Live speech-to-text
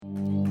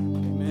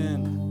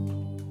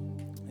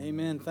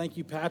Amen. Thank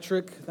you,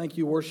 Patrick. Thank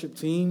you, worship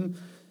team.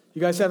 You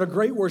guys have a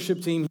great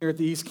worship team here at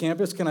the East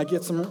Campus. Can I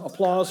get some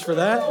applause for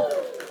that?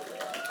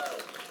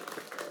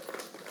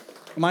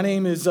 My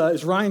name is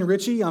Ryan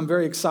Ritchie. I'm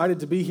very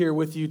excited to be here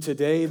with you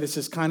today. This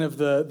is kind of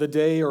the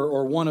day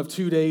or one of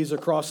 2 days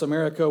across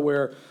America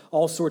where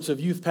all sorts of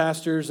youth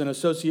pastors and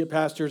associate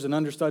pastors and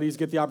understudies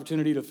get the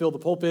opportunity to fill the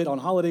pulpit on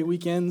holiday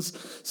weekends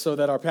so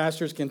that our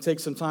pastors can take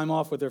some time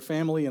off with their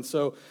family. And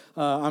so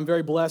I'm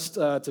very blessed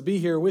to be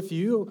here with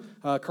you.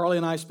 Carly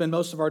and I spend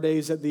most of our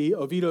days at the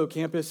Oviedo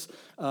campus.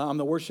 I'm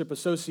the worship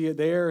associate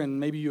there, and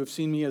maybe you have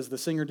seen me as the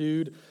singer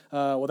dude.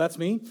 Well, that's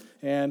me.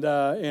 And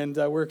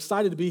we're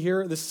excited to be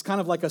here. This is kind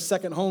of like a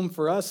second home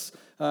for us.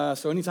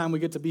 So anytime we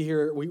get to be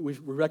here, we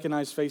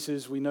recognize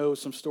faces, we know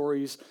some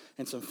stories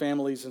and some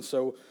families, and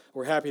so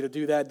we're happy to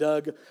do that.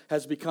 Doug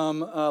has become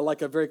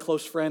like a very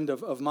close friend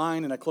of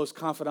mine and a close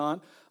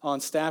confidant on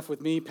staff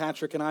with me.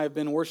 Patrick and I have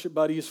been worship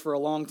buddies for a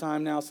long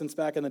time now, since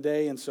back in the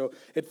day, and so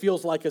it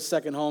feels like a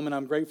second home, and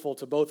I'm grateful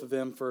to both of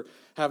them for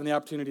having the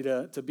opportunity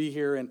to be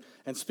here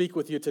and speak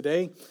with you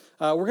today.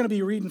 We're going to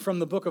be reading from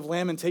the book of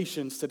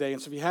Lamentations today,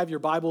 and so if you have your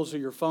Bibles or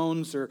your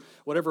phones or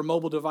whatever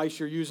mobile device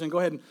you're using, go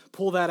ahead and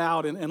pull that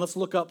out, and let's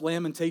look up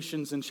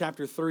Lamentations in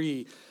chapter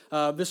 3.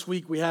 This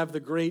week we have the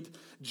great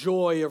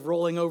joy of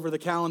rolling over the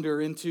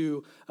calendar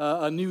into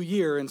a new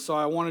year, and so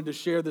I wanted to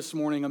share this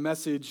morning a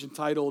message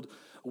entitled,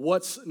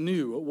 What's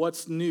New?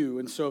 What's New?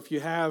 And so if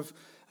you have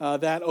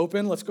that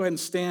open, let's go ahead and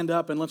stand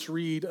up and let's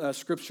read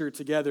Scripture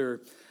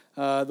together,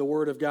 the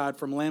Word of God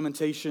from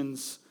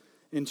Lamentations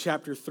in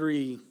chapter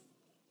 3.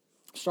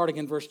 Starting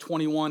in verse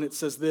 21, it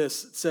says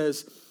this. It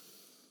says,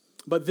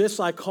 "But this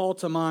I call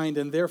to mind,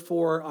 and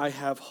therefore I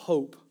have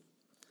hope.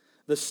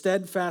 The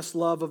steadfast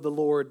love of the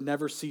Lord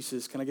never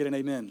ceases." Can I get an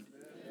amen?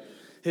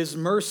 His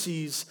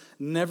mercies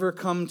never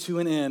come to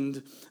an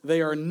end.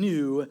 They are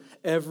new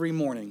every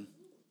morning.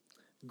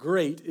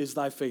 Great is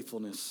thy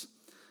faithfulness.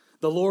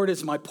 The Lord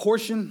is my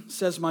portion,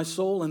 says my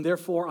soul, and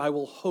therefore I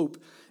will hope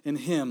in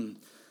him.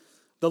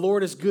 The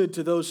Lord is good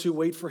to those who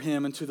wait for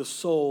him and to the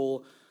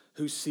soul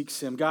who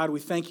seeks him. God, we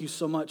thank you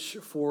so much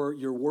for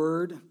your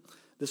word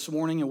this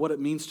morning and what it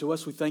means to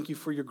us. We thank you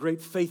for your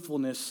great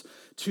faithfulness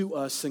to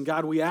us. And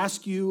God, we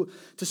ask you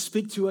to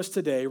speak to us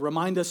today.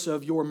 Remind us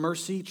of your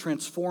mercy.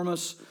 Transform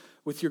us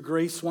with your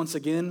grace once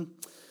again.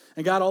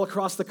 And God, all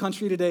across the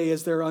country today,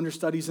 as there are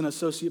understudies and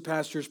associate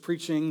pastors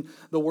preaching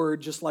the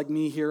word just like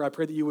me here, I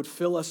pray that you would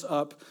fill us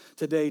up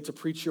today to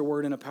preach your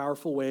word in a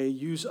powerful way.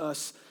 Use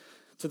us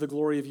to the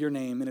glory of your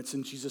name. And it's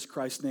in Jesus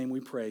Christ's name we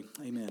pray.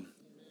 Amen.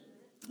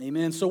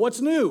 Amen. So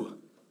what's new?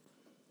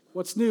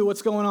 What's new?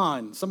 What's going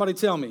on? Somebody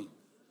tell me.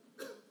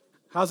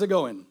 How's it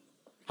going?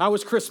 How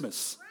was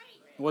Christmas?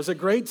 Was it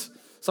great?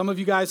 Some of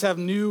you guys have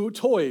new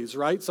toys,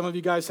 right? Some of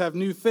you guys have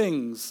new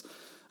things.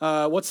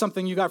 What's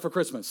something you got for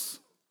Christmas?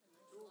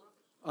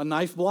 A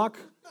knife block?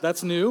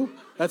 That's new.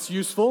 That's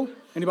useful.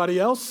 Anybody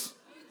else?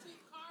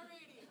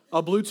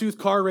 A Bluetooth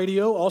car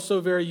radio,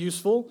 also very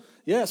useful.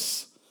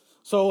 Yes.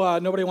 So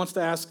nobody wants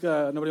to ask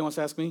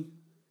me?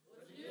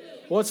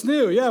 What's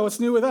new? Yeah, what's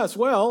new with us?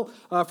 Well,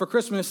 for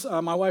Christmas,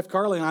 my wife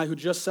Carly and I, who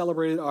just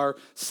celebrated our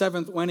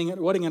 7th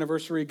wedding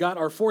anniversary, got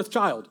our 4th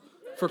child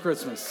for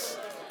Christmas.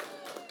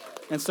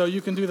 And so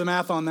you can do the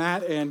math on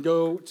that and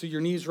go to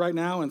your knees right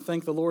now and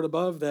thank the Lord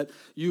above that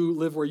you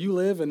live where you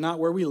live and not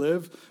where we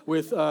live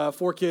with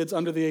 4 kids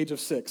under the age of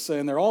 6.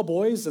 And they're all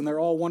boys and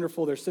they're all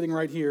wonderful. They're sitting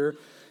right here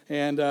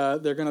and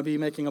they're going to be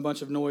making a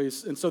bunch of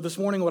noise. And so this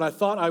morning what I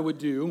thought I would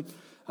do,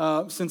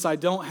 since I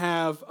don't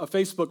have a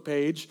Facebook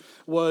page,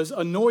 was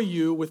annoy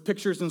you with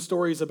pictures and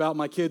stories about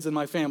my kids and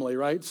my family,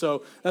 right?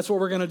 So that's what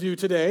we're going to do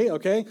today,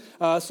 okay?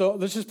 So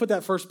let's just put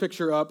that first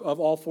picture up of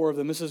all 4 of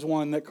them. This is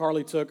one that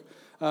Carly took.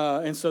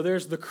 And so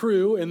there's the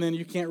crew, and then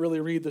you can't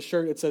really read the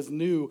shirt. It says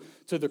new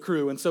to the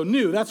crew. And so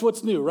new, that's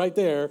what's new right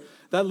there.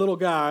 That little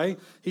guy,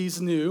 he's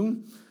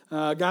new.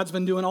 God's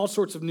been doing all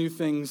sorts of new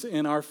things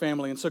in our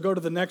family. And so go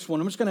to the next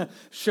one. I'm just going to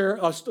share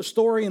a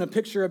story and a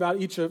picture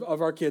about each of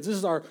our kids. This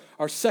is our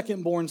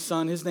second born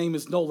son. His name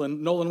is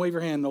Nolan. Nolan, wave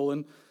your hand,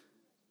 Nolan.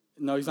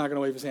 No, he's not going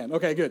to wave his hand.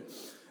 Okay, good.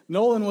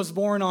 Nolan was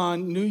born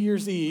on New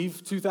Year's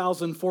Eve,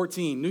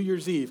 2014, New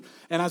Year's Eve.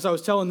 And as I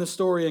was telling this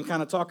story and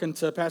kind of talking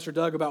to Pastor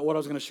Doug about what I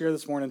was going to share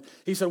this morning,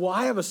 he said, well,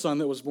 I have a son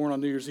that was born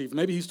on New Year's Eve.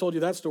 Maybe he's told you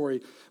that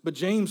story, but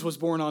James was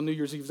born on New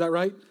Year's Eve. Is that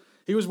right?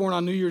 He was born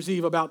on New Year's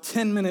Eve about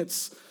 10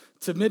 minutes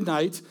to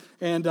midnight,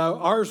 and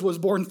ours was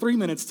born 3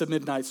 minutes to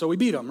midnight, so we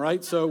beat him,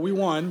 right? So we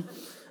won.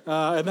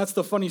 And that's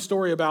the funny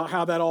story about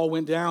how that all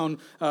went down.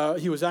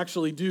 He was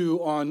actually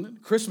due on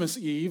Christmas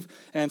Eve,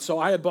 and so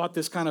I had bought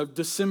this kind of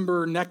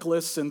December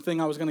necklace and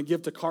thing I was going to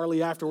give to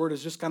Carly afterward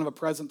as just kind of a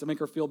present to make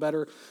her feel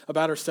better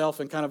about herself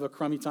and kind of a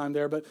crummy time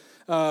there. But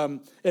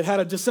it had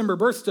a December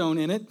birthstone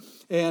in it,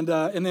 and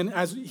then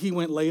as he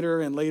went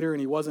later and later,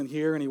 and he wasn't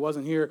here,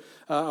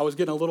 I was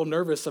getting a little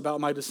nervous about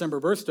my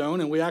December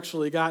birthstone, and we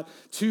actually got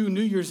to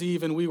New Year's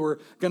Eve, and we were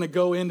going to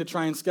go in to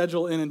try and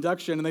schedule an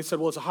induction, and they said,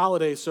 well, it's a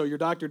holiday, so your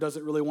doctor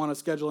doesn't really they want to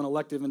schedule an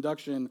elective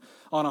induction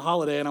on a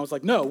holiday. And I was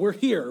like, no, we're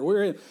here.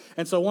 We're in.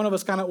 And so one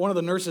of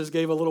the nurses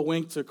gave a little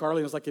wink to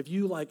Carly and was like, if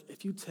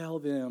you tell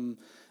them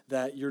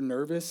that you're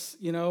nervous,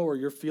 or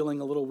you're feeling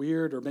a little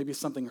weird, or maybe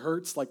something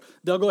hurts, like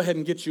they'll go ahead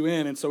and get you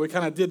in. And so we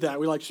kind of did that.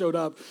 We showed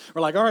up.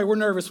 We're like, all right, we're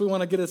nervous. We want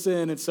to get us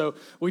in. And so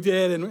we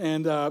did,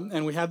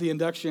 and we had the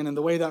induction. And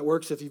the way that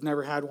works, if you've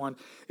never had one,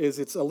 is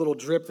it's a little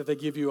drip that they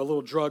give you, a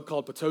little drug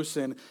called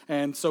Pitocin.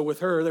 And so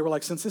with her, they were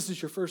like, since this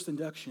is your first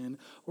induction,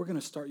 we're going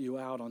to start you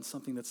out on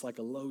something that's like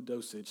a low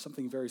dosage,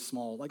 something very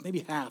small, like maybe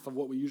half of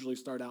what we usually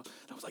start out.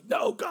 And I was like,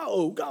 no,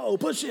 go,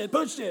 push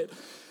it.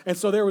 And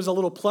so there was a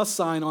little plus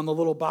sign on the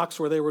little box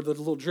where they were the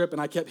little drip,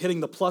 and I kept hitting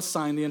the plus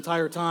sign the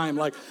entire time,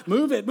 like,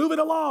 move it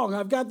along,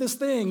 I've got this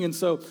thing. And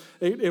so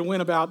it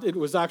went about, it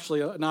was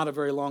actually not a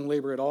very long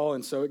labor at all,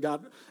 and so it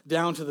got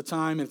down to the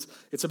time,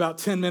 it's about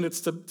 10 minutes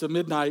to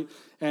midnight,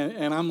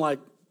 and I'm like,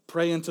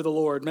 praying to the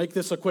Lord, make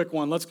this a quick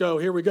one, let's go,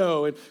 here we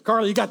go. And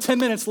Carly, you got 10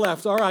 minutes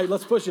left, all right,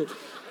 let's push it.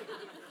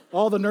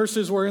 All the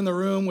nurses were in the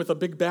room with a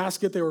big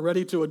basket, they were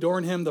ready to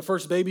adorn him, the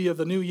first baby of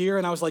the new year,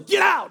 and I was like,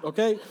 get out,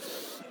 okay?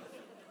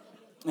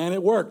 And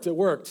it worked.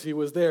 He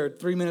was there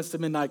 3 minutes to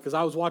midnight because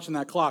I was watching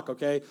that clock,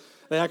 okay?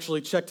 They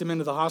actually checked him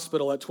into the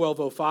hospital at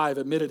 12:05,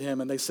 admitted him,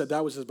 and they said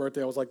that was his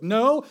birthday. I was like,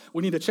 no,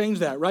 we need to change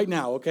that right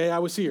now, okay? I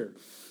was here.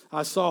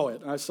 I saw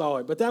it.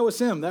 But that was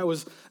him. That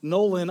was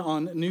Nolan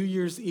on New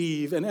Year's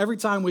Eve. And every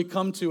time we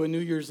come to a New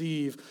Year's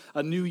Eve,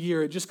 a new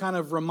year, it just kind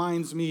of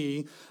reminds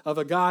me of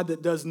a God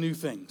that does new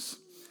things.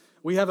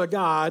 We have a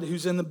God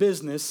who's in the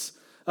business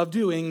of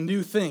doing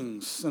new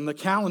things, and the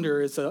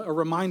calendar is a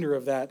reminder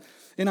of that.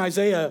 In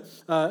Isaiah,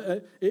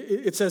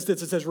 it says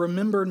this, it says,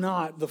 remember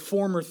not the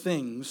former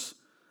things,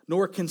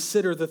 nor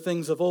consider the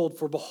things of old.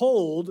 For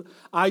behold,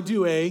 I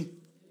do a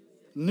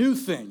new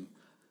thing,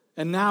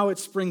 and now it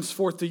springs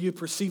forth. Do you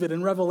perceive it?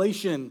 In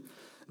Revelation,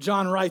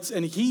 John writes,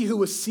 and he who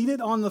was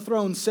seated on the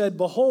throne said,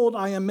 behold,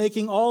 I am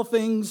making all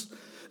things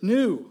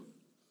new.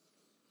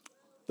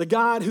 The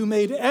God who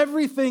made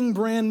everything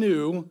brand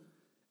new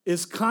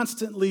is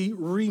constantly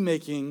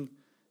remaking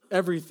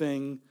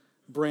everything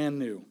brand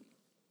new.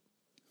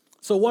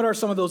 So what are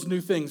some of those new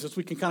things? As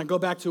we can kind of go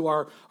back to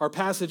our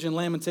passage in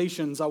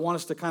Lamentations, I want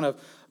us to kind of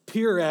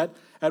peer at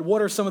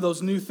what are some of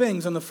those new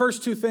things. And the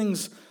first two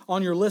things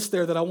on your list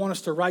there that I want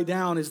us to write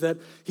down is that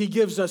he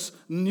gives us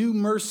new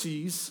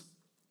mercies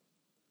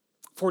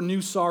for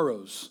new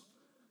sorrows.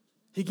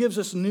 He gives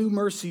us new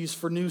mercies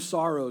for new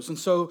sorrows. And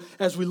so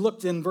as we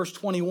looked in verse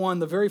 21,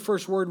 the very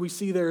first word we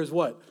see there is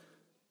what?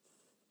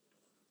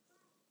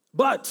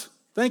 But.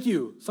 Thank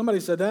you. Somebody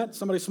said that.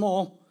 Somebody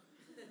small.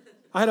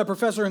 I had a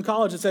professor in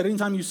college that said,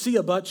 anytime you see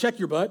a but, check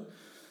your butt,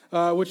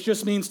 which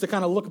just means to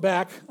kind of look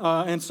back.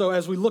 And so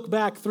as we look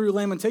back through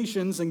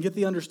Lamentations and get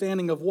the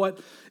understanding of what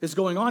is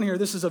going on here,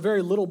 this is a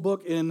very little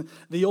book in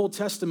the Old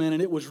Testament,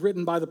 and it was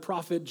written by the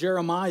prophet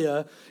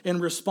Jeremiah in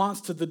response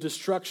to the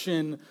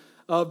destruction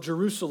of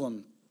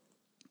Jerusalem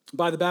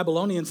by the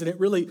Babylonians, and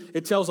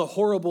it tells a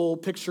horrible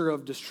picture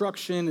of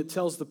destruction. It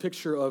tells the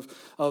picture of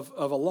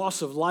a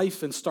loss of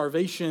life and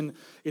starvation.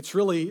 It's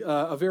really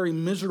a very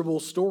miserable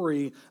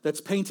story that's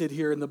painted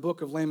here in the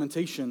book of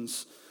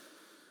Lamentations.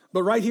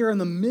 But right here in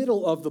the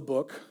middle of the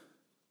book,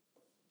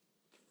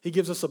 he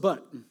gives us a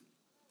but.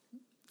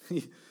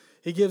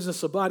 He gives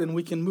us a but, and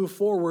we can move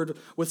forward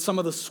with some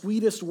of the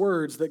sweetest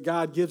words that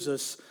God gives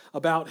us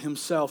about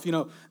himself. You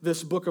know,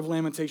 this book of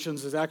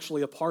Lamentations is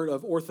actually a part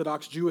of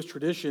Orthodox Jewish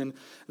tradition.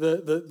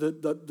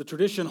 The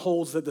tradition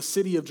holds that the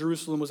city of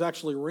Jerusalem was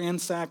actually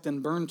ransacked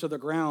and burned to the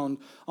ground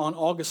on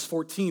August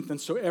 14th. And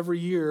so every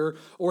year,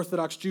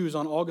 Orthodox Jews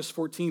on August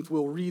 14th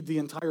will read the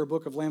entire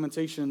book of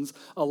Lamentations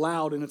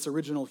aloud in its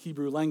original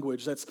Hebrew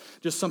language. That's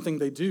just something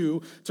they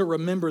do to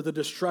remember the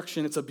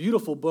destruction. It's a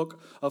beautiful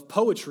book of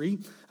poetry.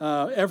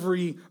 Every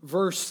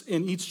verse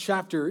in each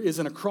chapter is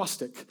an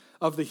acrostic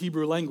of the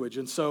Hebrew language.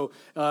 And so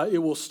it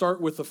will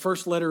start with the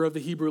first letter of the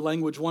Hebrew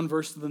language, one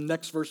verse, and the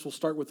next verse will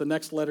start with the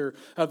next letter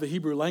of the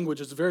Hebrew language.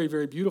 It's very,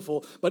 very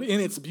beautiful. But in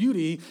its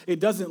beauty,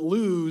 it doesn't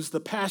lose the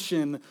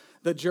passion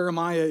that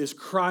Jeremiah is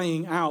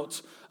crying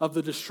out of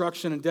the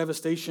destruction and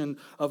devastation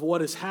of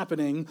what is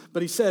happening.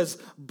 But he says,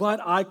 but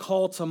I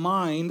call to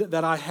mind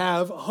that I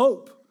have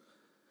hope,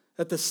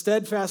 that the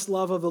steadfast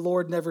love of the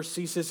Lord never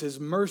ceases, his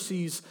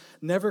mercies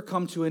never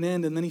come to an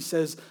end. And then he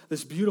says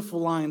this beautiful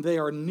line, they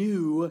are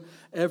new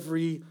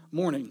every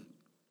morning.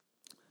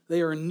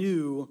 They are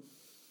new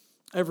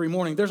every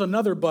morning. There's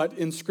another but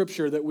in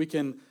Scripture that we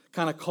can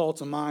kind of call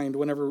to mind.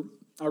 Whenever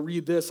I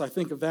read this, I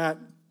think of that.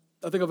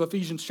 I think of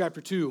Ephesians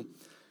chapter 2,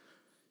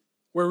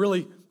 where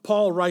really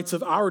Paul writes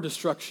of our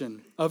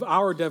destruction, of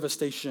our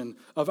devastation,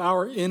 of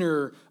our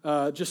inner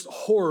just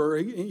horror.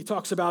 He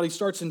talks about, he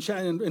starts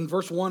in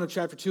verse 1 of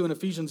chapter 2 in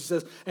Ephesians, he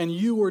says, and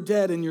you were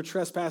dead in your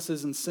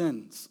trespasses and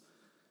sins,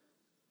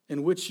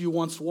 in which you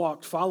once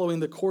walked,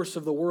 following the course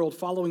of the world,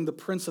 following the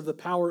prince of the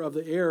power of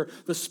the air,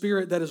 the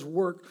spirit that is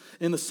worked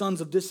in the sons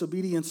of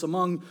disobedience,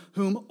 among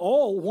whom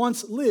all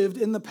once lived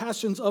in the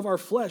passions of our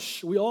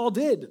flesh. We all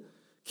did.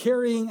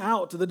 carrying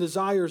out the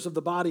desires of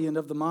the body and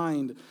of the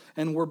mind,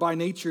 and were by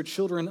nature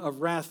children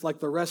of wrath like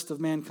the rest of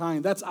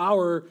mankind. That's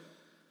our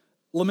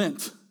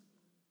lament.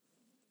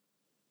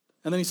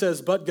 And then he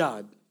says, but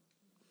God,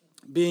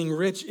 being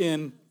rich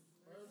in,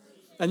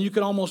 and you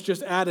could almost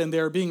just add in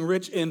there, being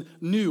rich in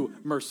new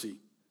mercy.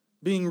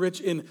 Being rich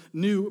in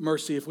new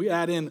mercy, if we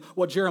add in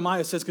what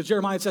Jeremiah says, because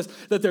Jeremiah says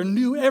that they're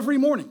new every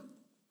morning.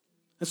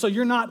 And so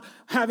you're not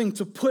having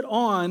to put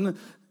on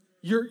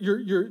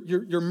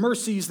your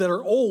mercies that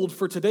are old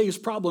for today's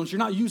problems. You're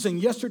not using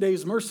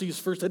yesterday's mercies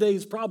for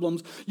today's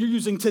problems. You're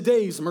using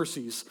today's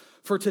mercies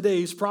for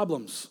today's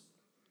problems.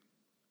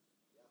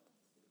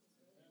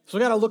 So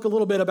we got to look a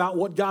little bit about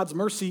what God's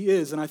mercy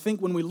is. And I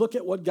think when we look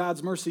at what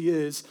God's mercy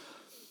is,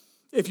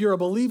 if you're a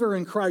believer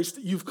in Christ,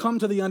 you've come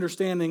to the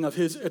understanding of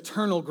his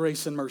eternal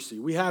grace and mercy.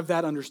 We have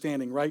that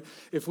understanding, right?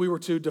 If we were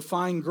to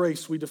define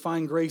grace, we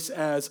define grace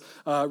as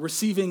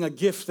receiving a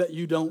gift that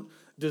you don't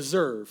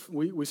deserve.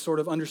 We sort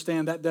of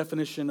understand that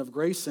definition of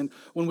grace. And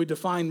when we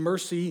define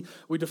mercy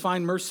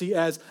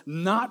as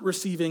not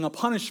receiving a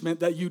punishment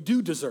that you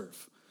do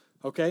deserve.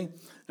 Okay?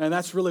 And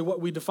that's really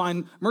what we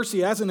define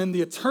mercy as. And in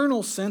the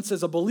eternal sense,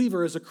 as a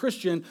believer, as a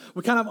Christian,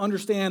 we kind of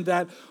understand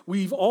that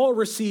we've all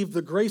received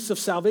the grace of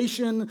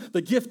salvation,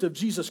 the gift of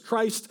Jesus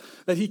Christ,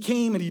 that he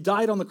came and he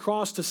died on the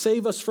cross to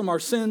save us from our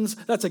sins.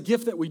 That's a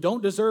gift that we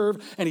don't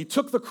deserve. And he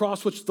took the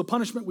cross, which is the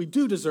punishment we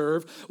do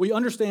deserve. We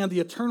understand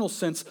the eternal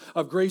sense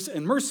of grace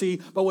and mercy.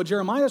 But what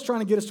Jeremiah is trying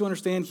to get us to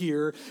understand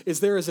here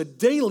is there is a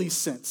daily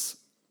sense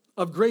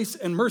of grace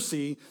and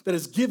mercy that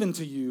is given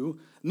to you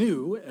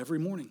new every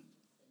morning.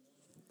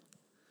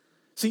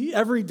 See,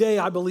 every day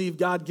I believe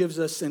God gives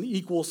us an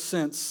equal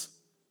sense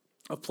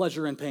of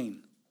pleasure and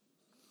pain.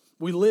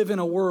 We live in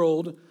a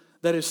world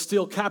that is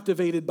still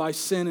captivated by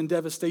sin and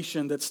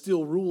devastation, that's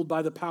still ruled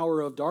by the power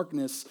of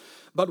darkness,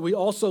 but we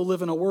also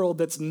live in a world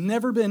that's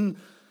never been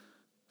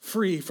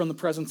free from the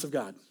presence of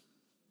God.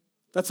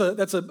 That's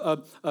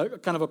a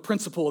kind of a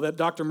principle that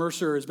Dr.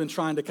 Mercer has been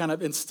trying to kind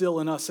of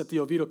instill in us at the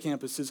Oviedo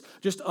campus is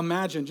just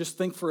imagine, just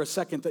think for a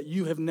second that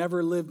you have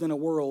never lived in a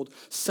world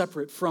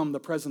separate from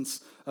the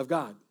presence of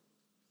God.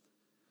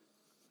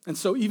 And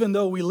so even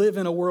though we live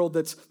in a world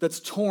that's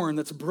torn,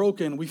 that's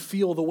broken, we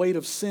feel the weight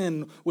of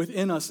sin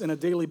within us on a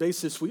daily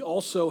basis, we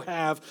also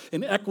have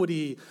an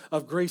equity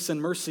of grace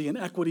and mercy, an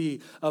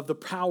equity of the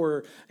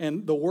power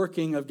and the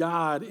working of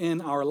God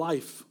in our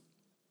life.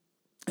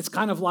 It's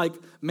kind of like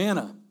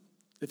manna.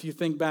 If you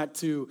think back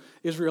to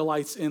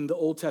Israelites in the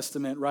Old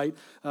Testament, right?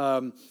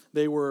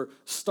 They were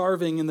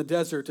starving in the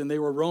desert and they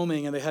were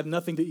roaming and they had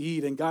nothing to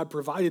eat, and God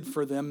provided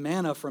for them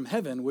manna from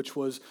heaven, which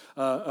was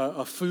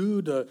a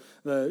food.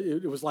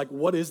 It was like,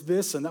 what is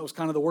this? And that was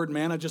kind of the word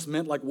manna just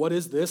meant like, what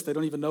is this? They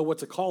don't even know what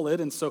to call it.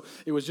 And so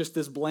it was just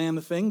this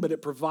bland thing, but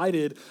it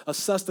provided a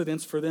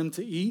sustenance for them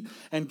to eat.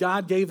 And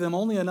God gave them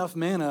only enough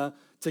manna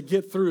to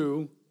get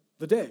through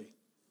the day.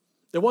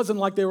 It wasn't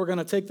like they were going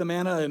to take the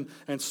manna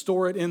and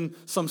store it in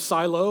some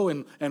silo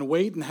and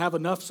wait and have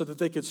enough so that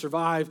they could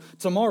survive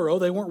tomorrow.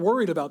 They weren't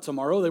worried about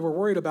tomorrow. They were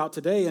worried about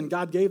today, and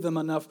God gave them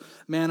enough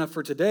manna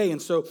for today. And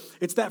so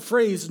it's that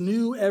phrase,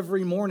 new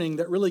every morning,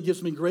 that really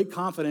gives me great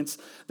confidence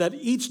that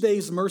each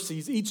day's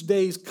mercies, each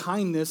day's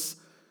kindness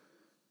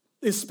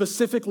is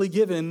specifically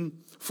given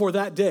for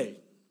that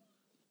day.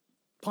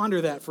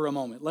 Ponder that for a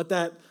moment. Let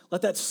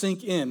that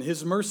sink in.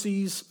 His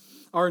mercies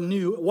are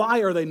new. Why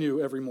are they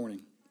new every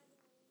morning?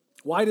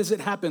 Why does it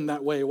happen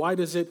that way? Why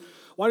does it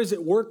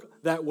work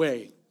that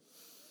way?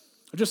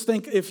 Just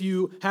think if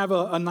you have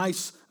a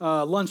nice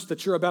lunch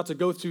that you're about to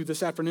go through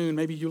this afternoon.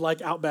 Maybe you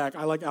like Outback.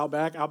 I like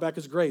Outback. Outback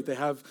is great. They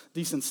have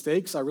decent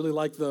steaks. I really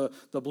like the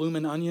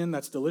bloomin' onion.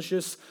 That's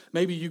delicious.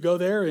 Maybe you go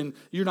there and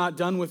you're not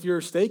done with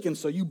your steak, and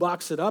so you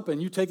box it up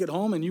and you take it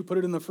home and you put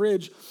it in the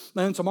fridge.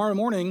 Then tomorrow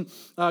morning,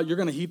 you're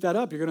going to heat that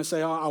up. You're going to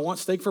say, I want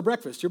steak for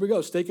breakfast. Here we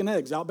go, steak and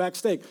eggs, Outback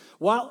steak.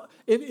 Well,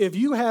 if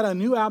you had a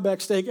new Outback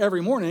steak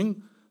every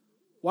morning,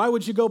 why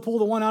would you go pull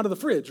the one out of the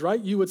fridge, right?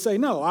 You would say,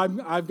 no,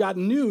 I've got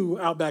new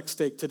Outback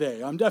steak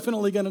today. I'm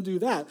definitely going to do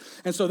that.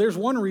 And so there's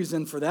one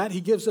reason for that.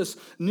 He gives us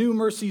new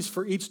mercies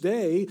for each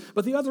day.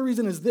 But the other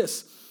reason is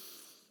this: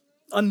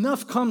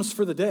 enough comes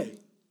for the day.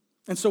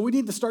 And so we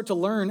need to start to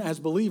learn as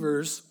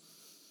believers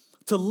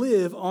to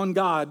live on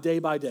God day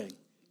by day.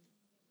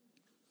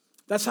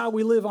 That's how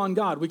we live on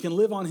God. We can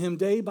live on him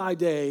day by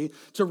day,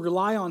 to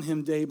rely on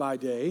him day by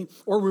day,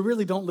 or we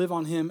really don't live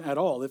on him at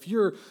all. If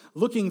you're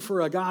looking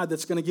for a God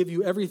that's going to give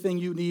you everything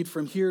you need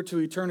from here to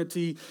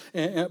eternity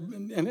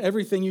and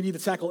everything you need to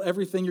tackle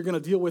everything you're going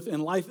to deal with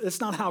in life, it's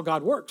not how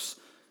God works.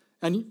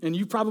 And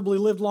you probably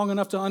lived long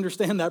enough to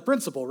understand that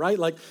principle, right?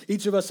 Like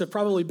each of us have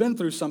probably been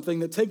through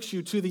something that takes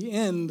you to the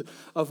end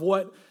of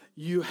what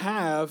you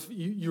have,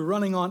 you're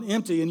running on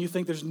empty, and you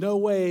think there's no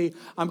way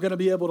I'm going to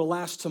be able to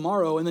last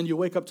tomorrow, and then you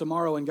wake up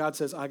tomorrow and God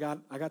says, I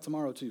got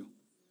tomorrow too.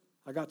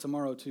 I got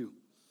tomorrow too.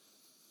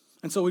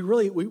 And so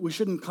we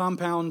shouldn't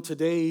compound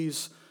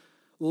today's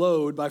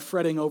load by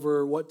fretting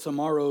over what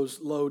tomorrow's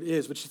load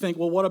is. But you think,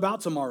 well, what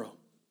about tomorrow?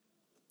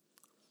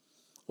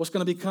 What's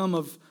going to become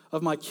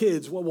of my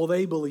kids? What will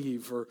they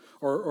believe?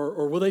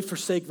 Or will they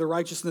forsake the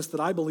righteousness that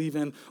I believe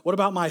in? What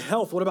about my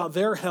health? What about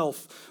their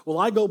health? Will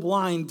I go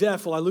blind,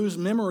 deaf? Will I lose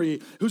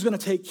memory? Who's going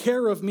to take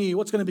care of me?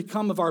 What's going to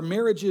become of our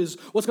marriages?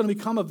 What's going to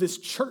become of this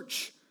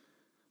church?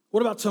 What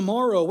about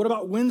tomorrow? What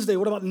about Wednesday?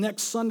 What about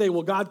next Sunday?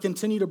 Will God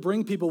continue to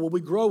bring people? Will we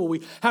grow? Will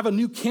we have a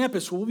new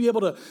campus? Will we be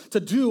able to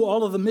do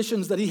all of the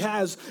missions that he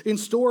has in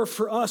store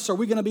for us? Are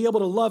we going to be able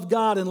to love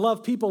God and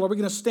love people? Are we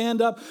going to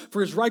stand up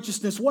for his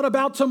righteousness? What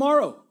about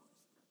tomorrow?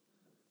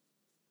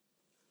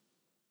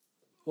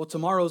 Well,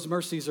 tomorrow's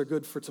mercies are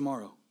good for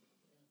tomorrow.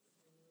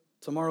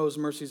 Tomorrow's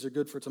mercies are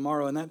good for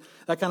tomorrow. And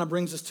that kind of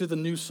brings us to the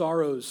new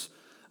sorrows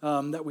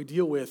that we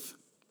deal with.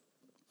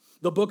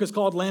 The book is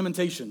called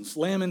Lamentations.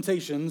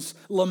 Lamentations,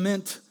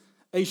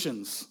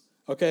 lamentations,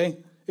 okay?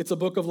 It's a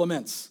book of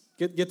laments.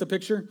 Get the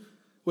picture?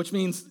 Which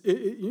means,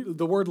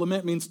 the word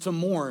lament means to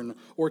mourn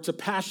or to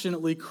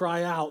passionately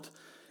cry out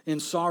in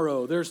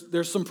sorrow.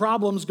 There's some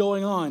problems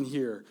going on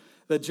here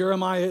that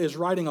Jeremiah is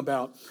writing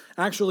about.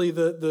 Actually,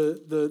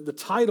 the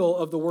title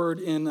of the word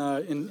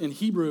in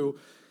Hebrew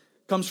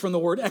comes from the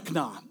word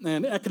ekna,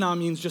 and ekna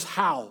means just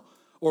how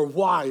or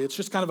why. It's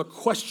just kind of a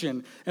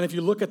question. And if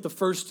you look at the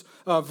first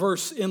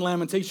verse in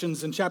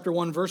Lamentations in chapter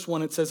 1, verse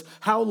 1, it says,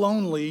 "How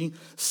lonely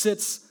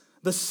sits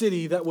the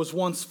city that was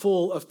once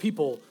full of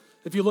people."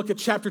 If you look at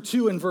chapter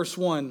 2 and verse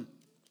 1,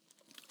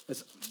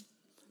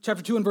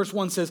 chapter 2 and verse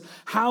 1 says,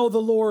 "How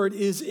the Lord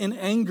is in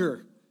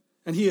anger,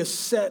 and he has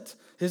set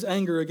his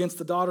anger against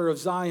the daughter of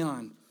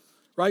Zion."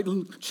 Right?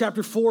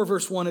 Chapter 4,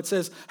 verse 1, it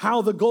says,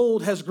 "How the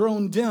gold has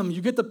grown dim."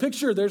 You get the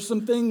picture. There's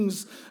some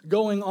things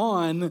going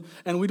on,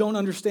 and we don't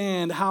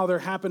understand how they're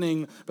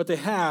happening, but they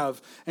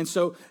have. And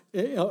so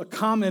a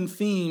common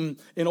theme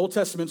in Old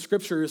Testament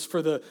scripture is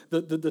for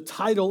the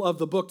title of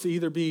the book to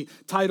either be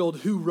titled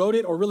who wrote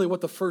it, or really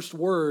what the first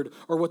word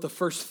or what the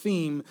first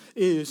theme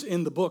is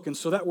in the book. And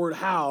so that word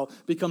how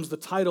becomes the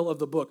title of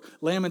the book.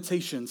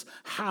 Lamentations.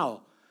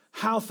 How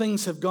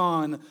things have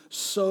gone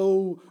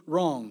so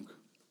wrong.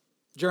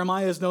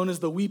 Jeremiah is known as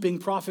the weeping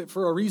prophet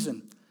for a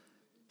reason.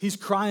 He's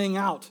crying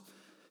out.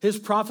 His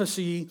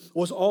prophecy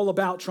was all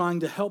about trying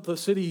to help the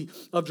city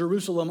of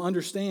Jerusalem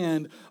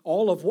understand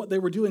all of what they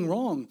were doing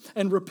wrong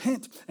and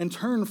repent and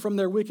turn from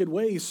their wicked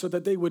ways so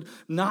that they would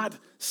not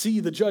see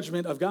the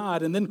judgment of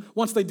God. And then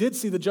once they did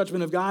see the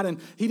judgment of God, and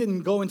he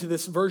didn't go into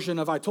this version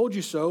of "I told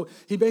you so,"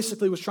 he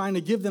basically was trying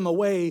to give them a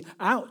way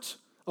out.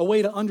 A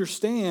way to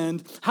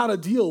understand how to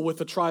deal with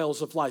the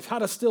trials of life, how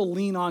to still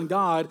lean on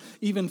God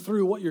even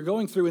through what you're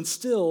going through, and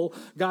still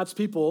God's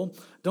people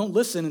don't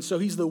listen. And so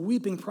he's the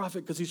weeping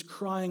prophet because he's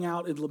crying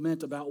out in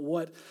lament about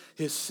what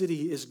his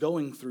city is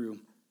going through.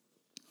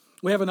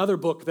 We have another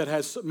book that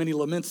has many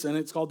laments in it.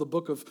 It's called the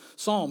Book of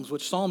Psalms,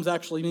 which Psalms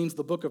actually means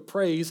the book of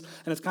praise.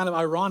 And it's kind of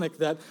ironic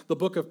that the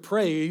book of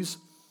praise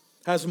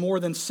has more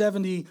than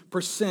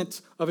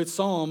 70% of its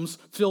psalms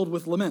filled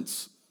with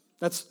laments.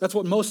 That's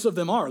what most of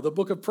them are. The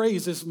book of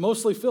praise is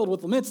mostly filled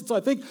with laments. And so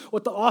I think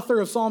what the author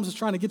of Psalms is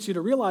trying to get you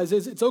to realize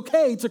is it's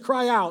okay to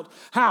cry out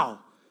how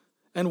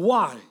and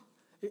why.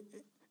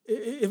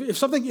 If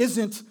something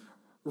isn't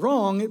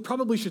wrong, it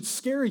probably should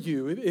scare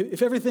you.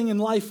 If everything in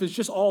life is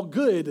just all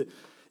good,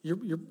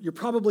 you're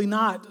probably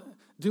not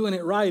doing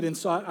it right. And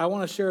so I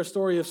want to share a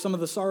story of some of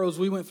the sorrows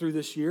we went through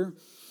this year.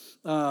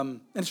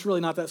 And it's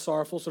really not that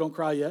sorrowful, so don't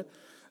cry yet.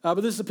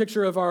 But this is a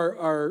picture of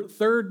our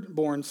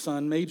third-born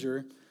son,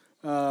 Major,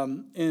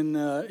 in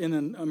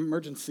an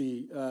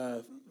emergency,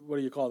 what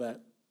do you call that?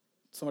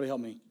 Somebody help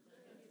me.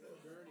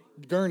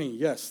 Gurney,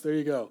 yes, there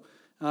you go.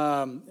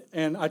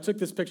 And I took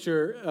this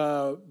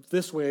picture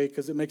this way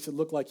because it makes it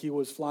look like he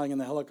was flying in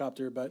the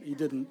helicopter, but he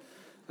didn't.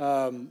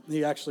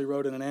 He actually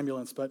rode in an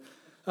ambulance. But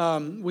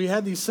we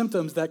had these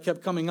symptoms that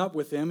kept coming up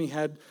with him. He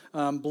had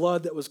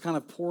blood that was kind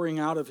of pouring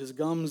out of his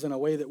gums in a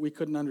way that we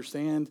couldn't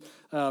understand.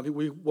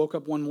 We woke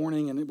up one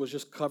morning and it was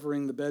just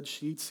covering the bed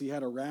sheets. He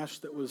had a rash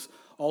that was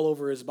all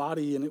over his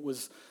body, and it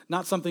was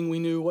not something we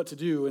knew what to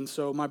do. And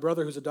so my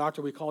brother, who's a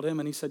doctor, we called him,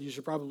 and he said, "You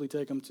should probably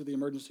take him to the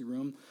emergency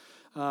room.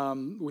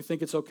 We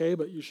think it's okay,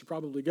 but you should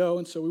probably go."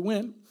 And so we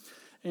went.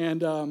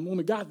 And when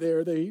we got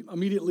there, they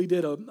immediately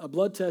did a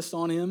blood test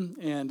on him,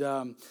 and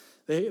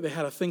they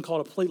had a thing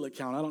called a platelet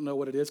count. I don't know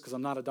what it is because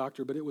I'm not a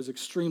doctor, but it was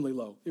extremely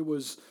low.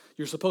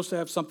 You're supposed to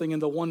have something in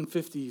the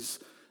 150s,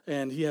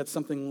 and he had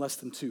something less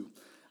than 2.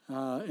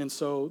 And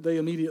so they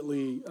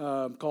immediately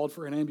called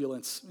for an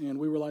ambulance, and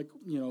we were like,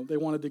 they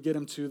wanted to get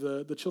him to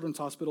the children's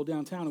hospital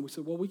downtown, and we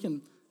said, well, we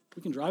can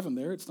drive him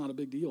there. It's not a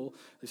big deal.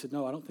 They said,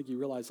 no, I don't think you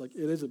realize, it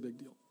is a big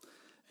deal.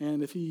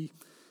 And if he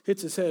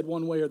hits his head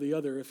one way or the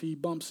other, if he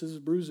bumps his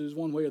bruises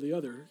one way or the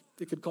other,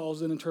 it could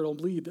cause an internal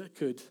bleed that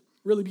could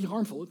really be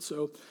harmful. And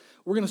so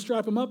we're going to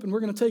strap him up, and we're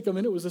going to take him.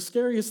 And it was the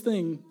scariest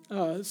thing,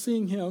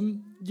 seeing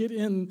him get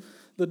in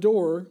the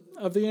door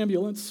of the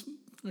ambulance.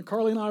 And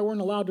Carly and I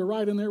weren't allowed to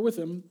ride in there with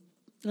him.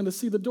 And to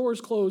see the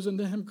doors close and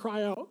to him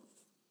cry out,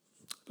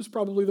 it was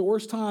probably the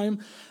worst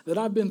time that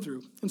I've been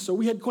through. And so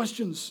we had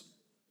questions.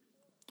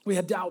 We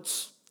had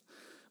doubts.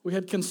 We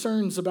had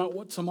concerns about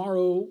what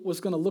tomorrow was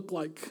going to look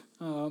like.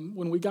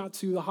 When we got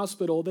to the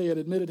hospital, they had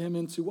admitted him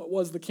into what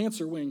was the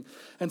cancer wing.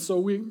 And so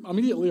we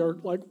immediately are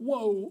like,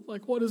 whoa,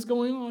 like what is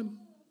going on?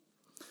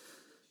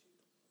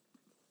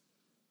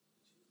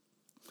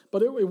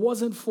 But it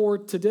wasn't for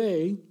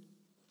today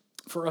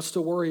for us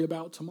to worry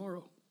about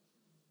tomorrow.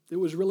 It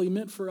was really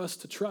meant for us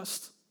to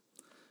trust.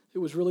 It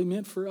was really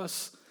meant for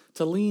us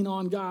to lean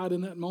on God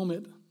in that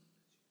moment.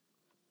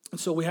 And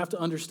so we have to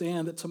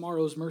understand that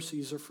tomorrow's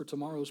mercies are for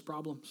tomorrow's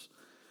problems.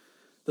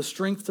 The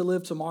strength to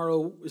live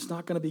tomorrow is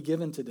not going to be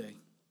given today,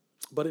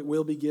 but it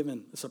will be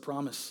given. It's a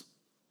promise.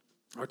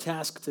 Our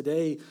task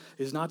today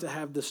is not to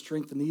have the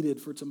strength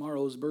needed for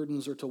tomorrow's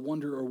burdens or to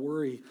wonder or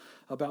worry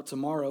about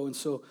tomorrow. And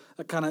so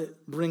that kind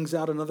of brings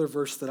out another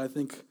verse that I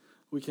think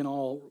we can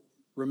all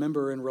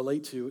remember and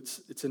relate to.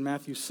 It's in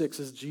Matthew 6,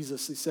 as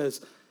Jesus, he says,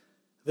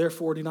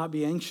 "Therefore do not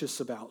be anxious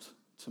about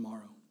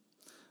tomorrow,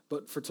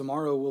 but for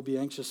tomorrow will be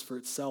anxious for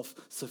itself.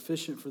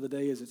 Sufficient for the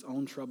day is its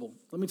own trouble."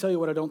 Let me tell you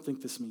what I don't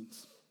think this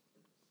means.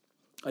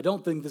 I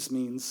don't think this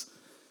means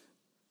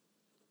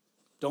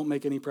don't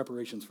make any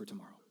preparations for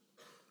tomorrow.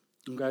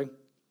 Okay?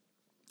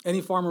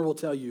 Any farmer will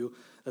tell you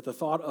that the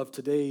thought of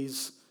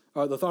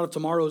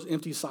tomorrow's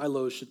empty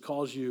silos should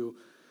cause you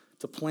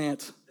to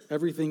plant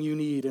everything you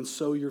need and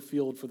sow your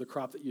field for the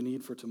crop that you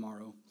need for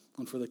tomorrow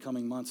and for the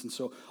coming months. And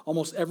so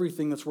almost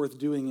everything that's worth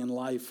doing in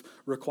life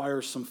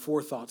requires some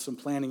forethought, some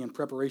planning and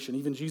preparation.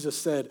 Even Jesus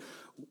said,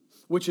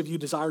 "Which of you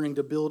desiring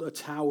to build a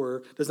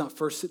tower does not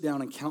first sit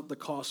down and count the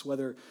cost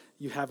whether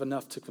you have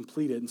enough to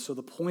complete it?" And so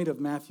the point of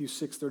Matthew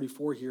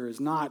 6:34 here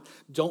is not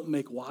don't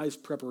make wise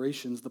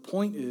preparations. The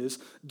point is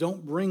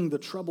don't bring the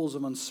troubles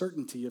of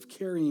uncertainty of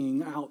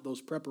carrying out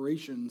those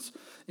preparations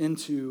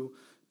into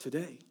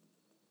today.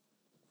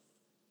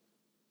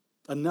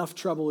 Enough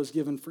trouble is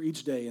given for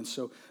each day. And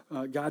so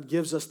God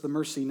gives us the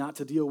mercy not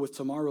to deal with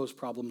tomorrow's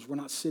problems. We're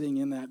not sitting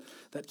in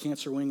that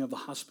cancer wing of the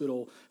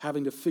hospital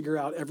having to figure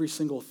out every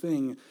single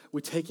thing.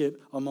 We take it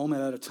a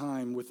moment at a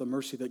time with the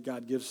mercy that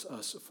God gives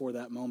us for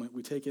that moment.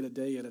 We take it a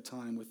day at a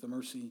time with the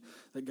mercy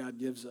that God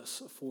gives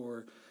us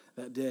for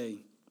that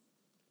day.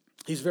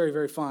 He's very,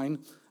 very fine.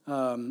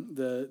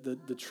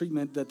 The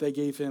treatment that they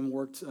gave him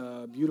worked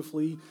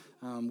beautifully.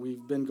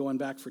 We've been going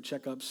back for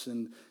checkups,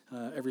 and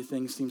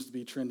everything seems to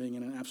be trending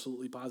in an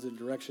absolutely positive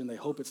direction. They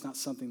hope it's not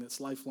something that's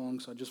lifelong,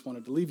 so I just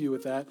wanted to leave you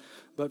with that.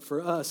 But for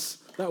us,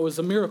 that was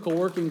a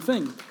miracle-working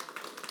thing.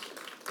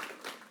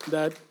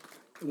 That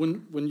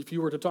when if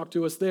you were to talk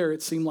to us there,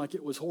 it seemed like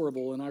it was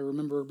horrible. And I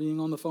remember being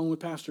on the phone with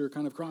Pastor,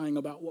 kind of crying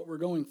about what we're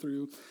going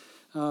through.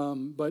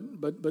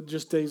 But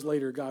just days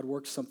later, God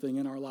worked something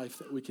in our life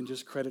that we can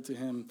just credit to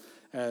Him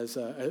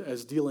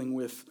as dealing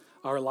with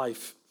our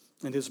life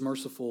in His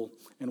merciful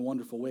and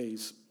wonderful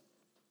ways.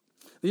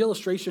 The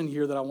illustration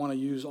here that I want to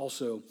use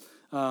also,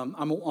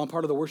 I'm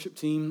part of the worship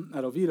team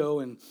at Oviedo,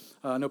 and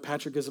I know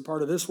Patrick is a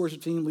part of this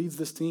worship team, leads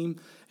this team,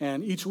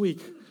 and each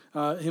week,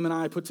 him and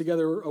I put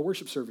together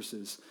worship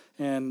services.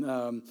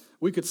 And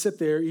we could sit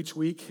there each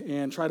week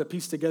and try to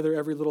piece together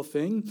every little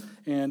thing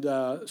and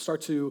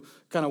start to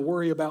kind of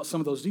worry about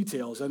some of those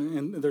details.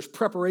 And there's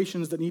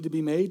preparations that need to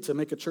be made to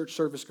make a church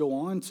service go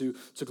on, to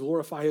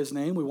glorify His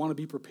name. We want to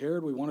be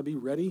prepared. We want to be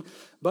ready.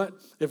 But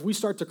if we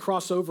start to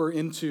cross over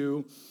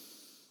into,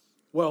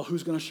 well,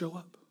 who's going to show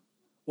up?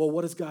 Well,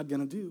 what is God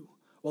going to do?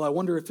 Well, I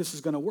wonder if this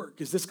is going to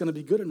work. Is this going to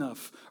be good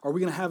enough? Are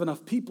we going to have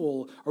enough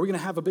people? Are we going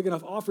to have a big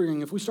enough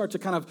offering? If we start to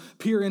kind of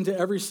peer into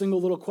every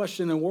single little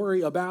question and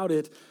worry about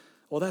it,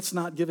 well, that's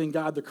not giving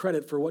God the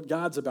credit for what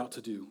God's about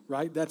to do,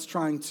 right? That's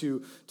trying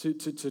to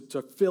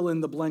fill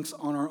in the blanks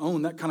on our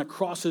own. That kind of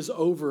crosses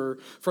over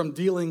from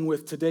dealing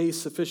with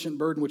today's sufficient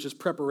burden, which is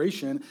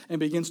preparation, and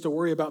begins to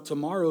worry about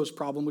tomorrow's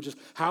problem, which is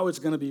how it's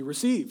going to be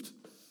received.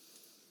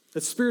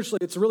 It's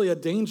really a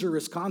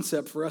dangerous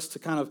concept for us to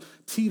kind of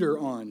teeter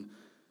on,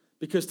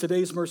 because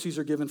today's mercies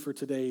are given for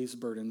today's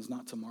burdens,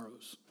 not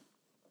tomorrow's.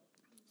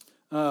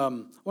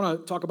 I want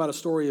to talk about a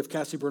story of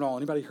Cassie Bernall.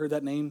 Anybody heard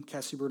that name,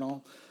 Cassie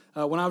Bernall?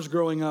 When I was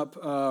growing up,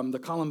 the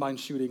Columbine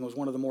shooting was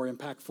one of the more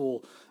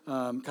impactful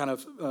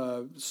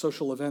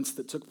social events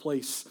that took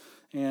place.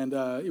 And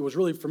it was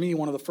really, for me,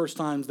 one of the first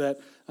times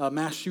that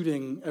mass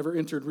shooting ever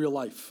entered real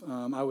life.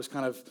 I was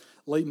kind of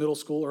late middle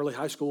school, early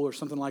high school, or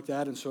something like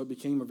that, and so it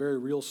became a very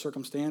real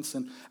circumstance.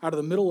 And out of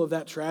the middle of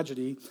that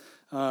tragedy,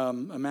 a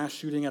mass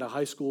shooting at a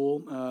high school,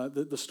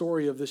 the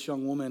story of this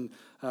young woman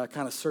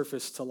kind of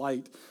surfaced to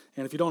light.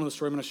 And if you don't know the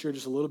story, I'm going to share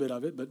just a little bit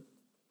of it, but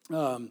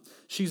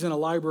she's in a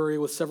library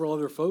with several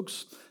other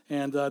folks,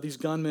 and these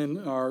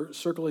gunmen are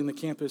circling the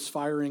campus,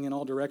 firing in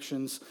all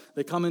directions.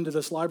 They come into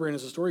this library, and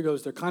as the story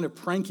goes, they're kind of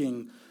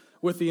pranking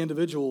with the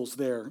individuals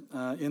there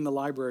in the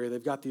library.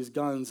 They've got these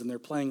guns, and they're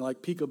playing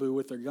like peekaboo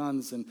with their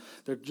guns, and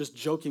they're just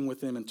joking with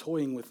them and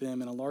toying with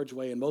them in a large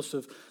way. And most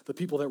of the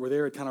people that were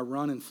there had kind of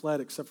run and fled,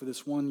 except for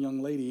this one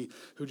young lady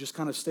who just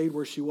kind of stayed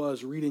where she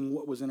was, reading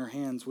what was in her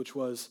hands, which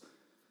was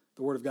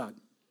the Word of God.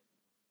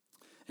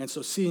 And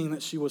so seeing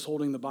that she was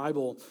holding the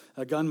Bible,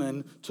 a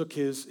gunman took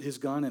his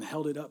gun and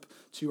held it up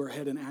to her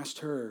head and asked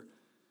her,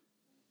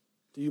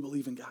 "Do you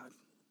believe in God?"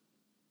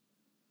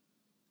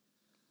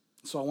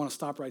 So I want to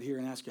stop right here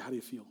and ask you, how do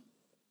you feel?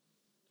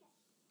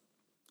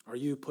 Are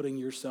you putting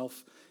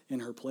yourself in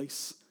her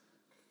place?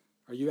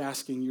 Are you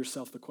asking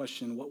yourself the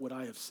question, what would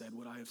I have said?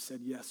 Would I have said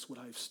yes? Would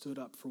I have stood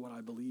up for what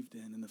I believed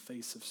in the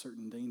face of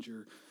certain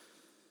danger?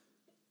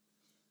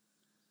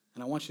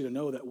 And I want you to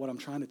know that what I'm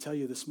trying to tell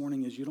you this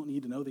morning is you don't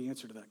need to know the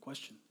answer to that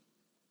question.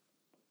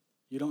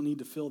 You don't need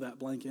to fill that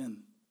blank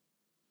in.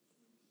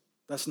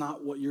 That's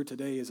not what your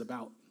today is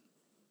about.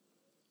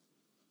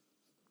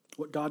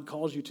 What God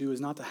calls you to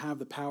is not to have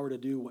the power to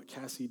do what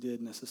Cassie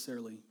did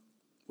necessarily,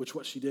 which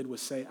what she did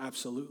was say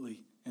absolutely,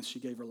 and she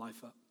gave her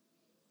life up.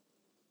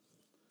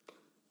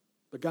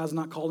 But God's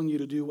not calling you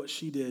to do what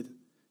she did.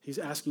 He's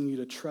asking you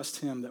to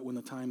trust him that when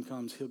the time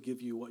comes, he'll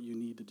give you what you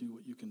need to do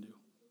what you can do.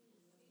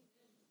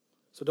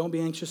 So don't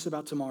be anxious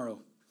about tomorrow.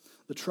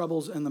 The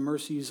troubles and the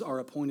mercies are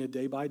appointed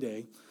day by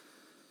day.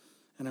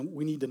 And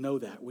we need to know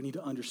that. We need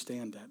to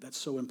understand that. That's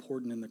so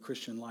important in the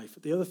Christian life.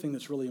 The other thing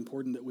that's really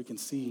important that we can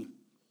see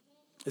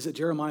is that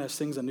Jeremiah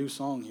sings a new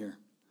song here.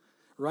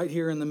 Right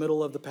here in the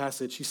middle of the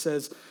passage, he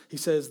says,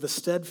 the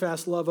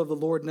steadfast love of the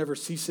Lord never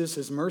ceases.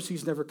 His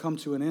mercies never come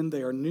to an end.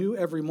 They are new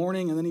every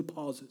morning. And then he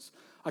pauses.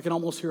 I can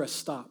almost hear a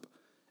stop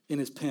in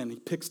his pen. He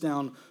puts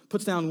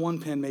down one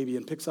pen maybe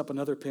and picks up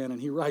another pen,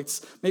 and he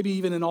writes, maybe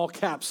even in all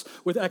caps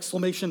with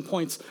exclamation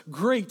points,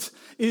 "Great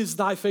is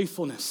thy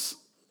faithfulness."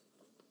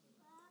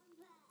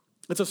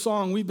 It's a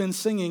song we've been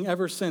singing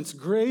ever since.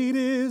 Great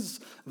is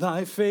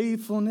thy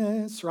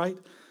faithfulness, right?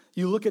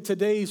 You look at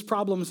today's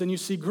problems and you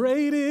see,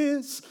 great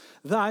is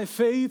thy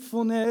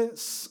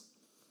faithfulness.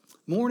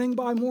 Morning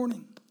by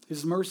morning,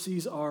 his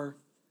mercies are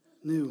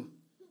new.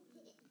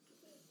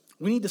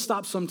 We need to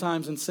stop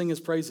sometimes and sing his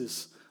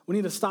praises. We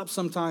need to stop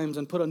sometimes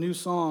and put a new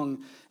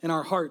song in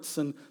our hearts.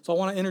 And so I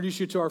want to introduce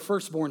you to our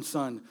firstborn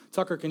son.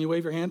 Tucker, can you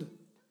wave your hand?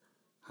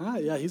 Hi,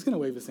 yeah, he's going to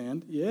wave his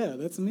hand. Yeah,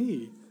 that's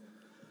me.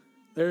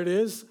 There it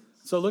is.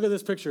 So look at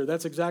this picture.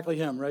 That's exactly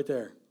him right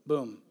there.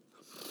 Boom.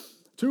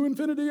 To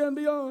infinity and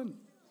beyond.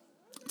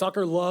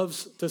 Tucker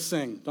loves to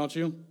sing, don't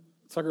you?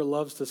 Tucker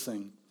loves to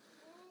sing.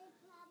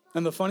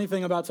 And the funny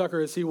thing about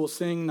Tucker is he will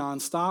sing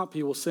nonstop.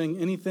 He will sing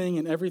anything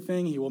and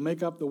everything. He will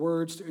make up the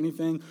words to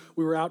anything.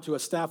 We were out to a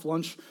staff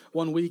lunch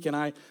one week, and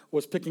I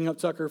was picking up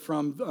Tucker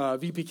from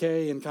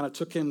VPK and kind of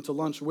took him to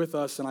lunch with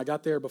us, and I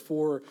got there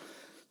before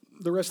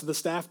the rest of the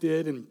staff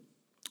did, and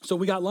so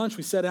we got lunch.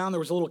 We sat down. There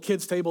was a little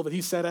kids' table that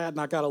he sat at,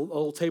 and I got a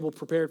little table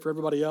prepared for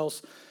everybody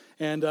else.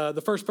 And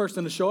the first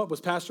person to show up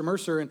was Pastor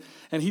Mercer,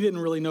 and he didn't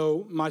really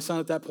know my son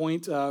at that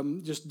point,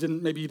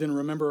 maybe he didn't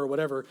remember or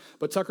whatever.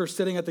 But Tucker's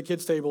sitting at the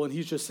kids' table, and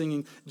he's just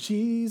singing,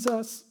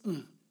 Jesus,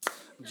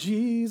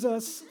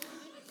 Jesus,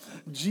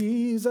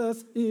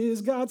 Jesus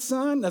is God's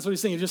son. That's what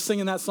he's singing. He's just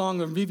singing that song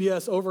of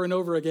VBS over and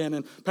over again.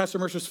 And Pastor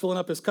Mercer's filling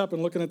up his cup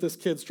and looking at this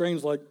kid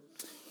strange like,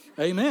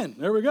 amen.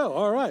 There we go.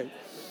 All right.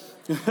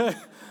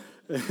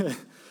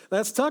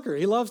 That's Tucker.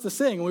 He loves to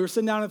sing. We were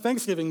sitting down at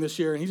Thanksgiving this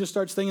year, and he just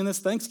starts singing this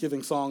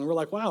Thanksgiving song. And we're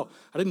like, wow,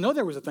 I didn't know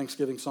there was a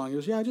Thanksgiving song. He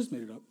goes, yeah, I just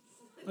made it up.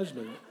 I just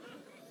made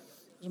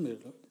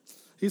it up.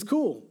 He's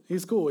cool.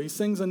 He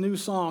sings a new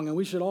song, and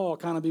we should all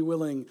kind of be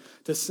willing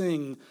to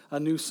sing a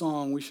new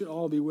song. We should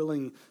all be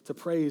willing to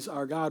praise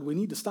our God. We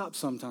need to stop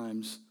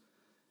sometimes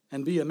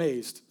and be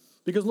amazed.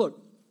 Because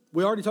look,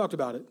 we already talked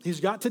about it.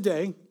 He's got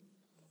today,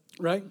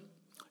 right?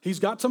 He's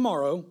got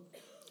tomorrow.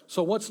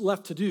 So what's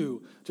left to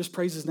do? Just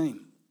praise his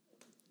name.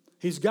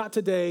 He's got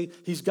today,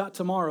 he's got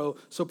tomorrow,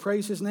 so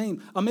praise his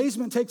name.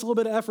 Amazement takes a little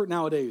bit of effort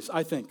nowadays,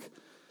 I think.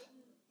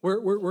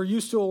 We're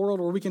used to a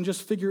world where we can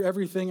just figure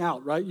everything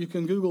out, right? You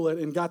can Google it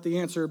and got the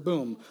answer,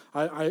 boom.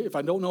 If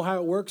I don't know how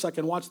it works, I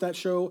can watch that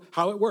show,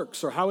 How It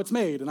Works, or How It's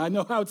Made, and I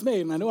know how it's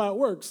made, and I know how it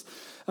works.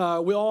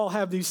 We all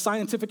have these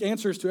scientific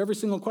answers to every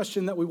single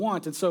question that we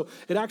want, and so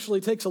it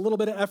actually takes a little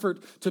bit of effort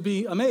to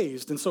be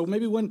amazed. And so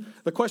maybe when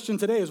the question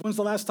today is, when's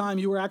the last time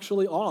you were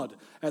actually awed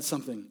at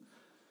something?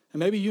 And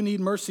maybe you need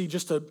mercy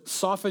just to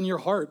soften your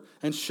heart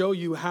and show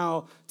you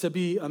how to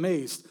be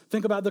amazed.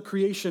 Think about the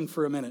creation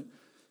for a minute.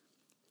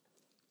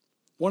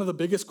 One of the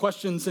biggest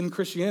questions in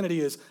Christianity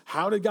is,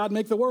 how did God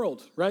make the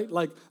world, right?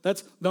 Like,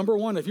 that's number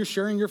one. If you're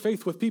sharing your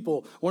faith with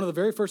people, one of the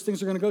very first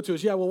things you're going to go to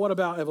is, yeah, well, what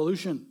about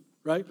evolution,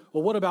 right?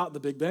 Well, what about the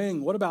Big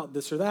Bang? What about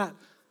this or that?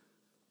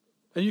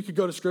 And you could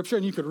go to Scripture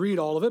and you could read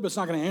all of it, but it's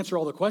not going to answer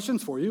all the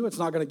questions for you. It's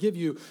not going to give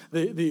you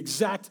the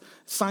exact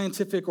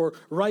scientific or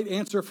right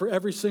answer for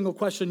every single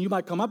question you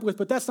might come up with,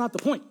 but that's not the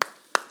point.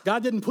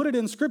 God didn't put it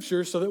in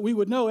Scripture so that we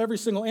would know every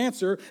single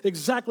answer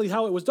exactly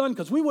how it was done,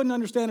 because we wouldn't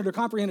understand it or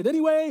comprehend it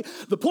anyway.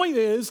 The point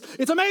is,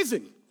 it's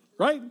amazing,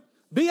 right?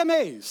 Be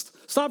amazed.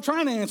 Stop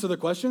trying to answer the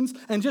questions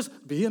and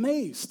just be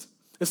amazed.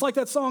 It's like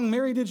that song,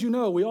 Mary Did You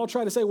Know? We all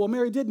try to say, well,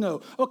 Mary did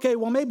know. Okay,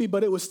 well, maybe,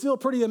 but it was still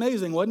pretty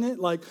amazing, wasn't it?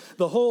 Like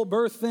the whole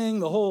birth thing,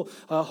 the whole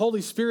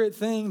Holy Spirit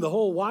thing, the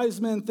whole wise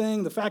men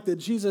thing, the fact that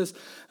Jesus,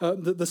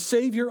 the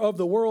Savior of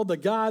the world, the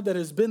God that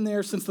has been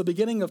there since the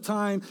beginning of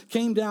time,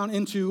 came down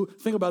into,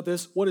 think about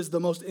this, what is the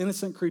most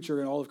innocent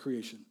creature in all of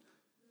creation?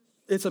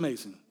 It's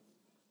amazing.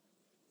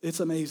 It's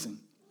amazing.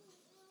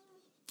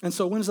 And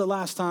so when's the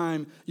last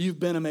time you've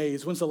been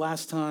amazed? When's the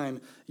last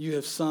time you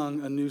have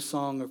sung a new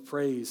song of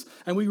praise?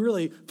 And we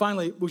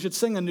should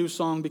sing a new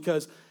song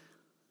because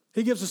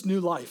he gives us new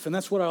life. And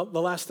that's the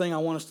last thing I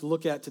want us to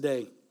look at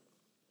today.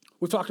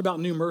 We've talked about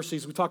new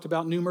mercies. We talked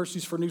about new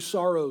mercies for new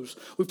sorrows.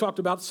 We've talked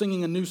about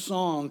singing a new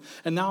song.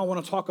 And now I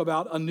want to talk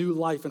about a new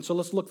life. And so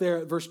let's look there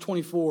at verse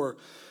 24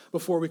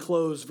 before we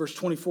close. Verse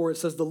 24, it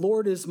says, the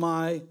Lord is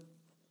my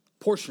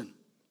portion.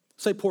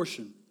 Say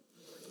portion.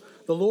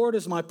 The Lord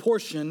is my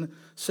portion,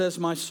 says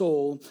my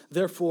soul.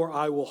 Therefore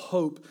I will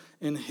hope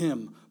in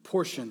him.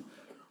 Portion.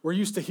 We're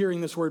used to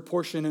hearing this word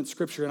portion in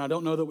Scripture, and I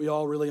don't know that we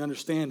all really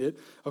understand it,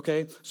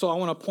 okay? So I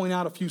want to point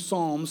out a few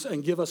Psalms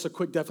and give us a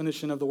quick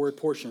definition of the word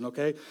portion,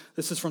 okay?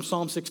 This is from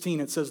Psalm 16.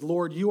 It says,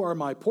 Lord, you are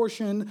my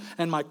portion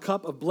and my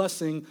cup of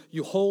blessing.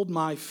 You hold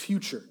my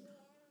future,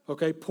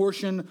 okay?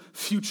 Portion,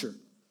 future.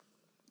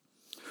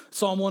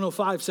 Psalm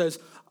 105 says,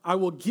 I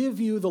will give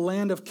you the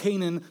land of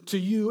Canaan to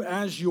you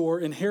as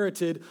your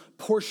inherited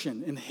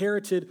portion.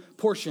 Inherited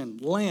portion,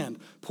 land,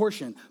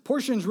 portion.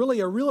 Portion is really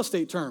a real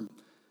estate term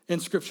in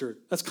Scripture.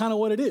 That's kind of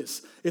what it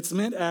is. It's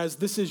meant as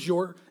this is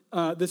your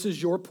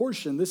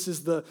portion. This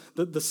is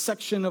the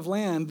section of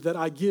land that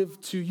I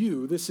give to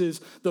you. This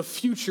is the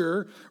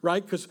future,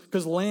 right?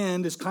 Because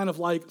land is kind of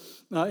like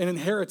an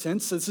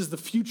inheritance. This is the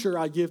future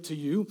I give to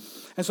you.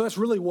 And so that's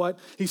really what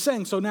he's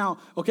saying. So now,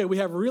 okay, we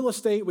have real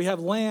estate, we have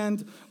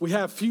land, we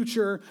have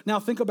future. Now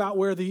think about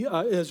where the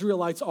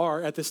Israelites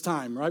are at this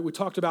time, right? We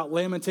talked about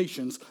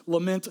lamentations.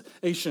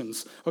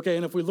 Okay,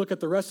 and if we look at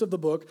the rest of the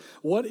book,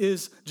 what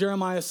is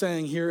Jeremiah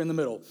saying here in the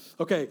middle?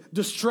 Okay,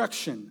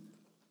 destruction,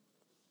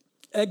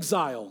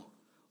 exile,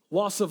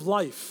 loss of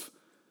life,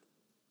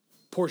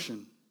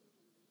 portion.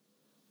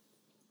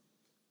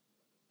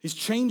 He's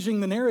changing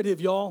the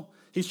narrative, y'all.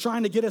 He's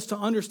trying to get us to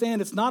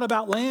understand it's not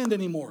about land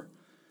anymore.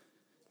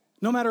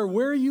 No matter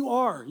where you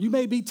are, you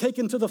may be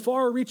taken to the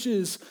far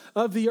reaches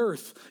of the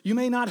earth. You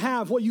may not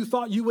have what you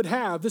thought you would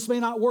have. This may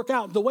not work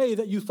out the way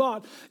that you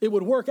thought it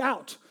would work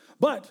out.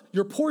 But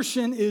your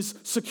portion is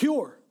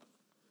secure.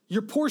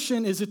 Your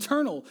portion is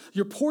eternal.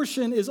 Your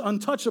portion is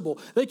untouchable.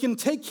 They can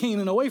take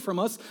Canaan away from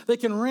us. They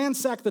can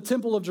ransack the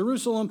temple of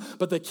Jerusalem,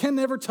 but they can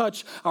never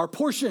touch our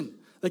portion.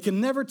 They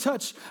can never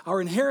touch our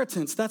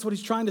inheritance. That's what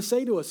he's trying to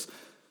say to us.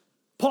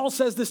 Paul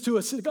says this to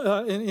us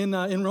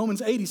in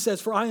Romans 8. He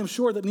says, for I am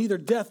sure that neither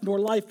death, nor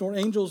life, nor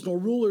angels, nor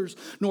rulers,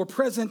 nor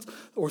present,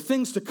 or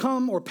things to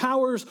come, or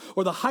powers,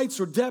 or the heights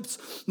or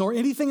depths, nor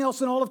anything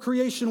else in all of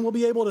creation will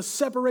be able to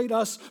separate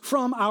us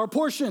from our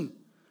portion,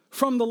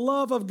 from the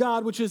love of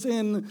God which is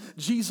in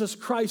Jesus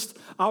Christ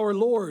our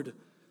Lord.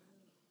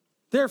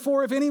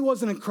 Therefore, if any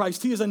wasn't in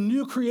Christ, he is a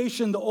new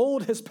creation. The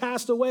old has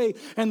passed away,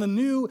 and the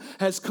new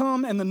has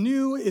come, and the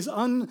new is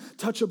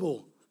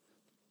untouchable.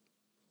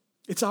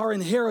 It's our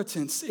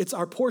inheritance. It's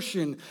our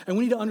portion. And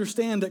we need to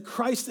understand that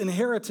Christ's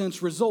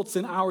inheritance results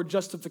in our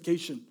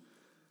justification.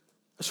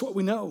 That's what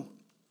we know.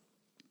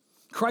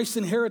 Christ's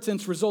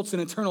inheritance results in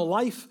eternal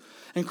life,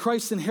 and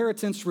Christ's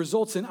inheritance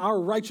results in our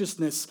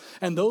righteousness.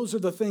 And those are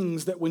the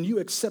things that when you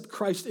accept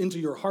Christ into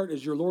your heart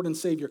as your Lord and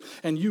Savior,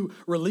 and you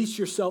release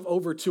yourself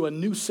over to a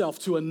new self,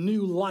 to a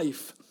new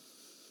life,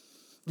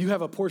 you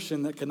have a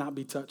portion that cannot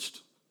be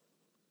touched.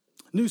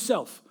 New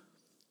self.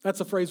 That's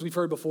a phrase we've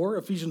heard before.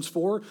 Ephesians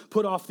 4,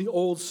 put off the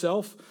old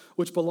self,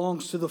 which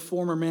belongs to the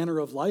former manner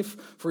of life,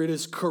 for it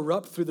is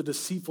corrupt through the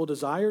deceitful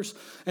desires,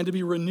 and to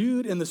be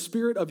renewed in the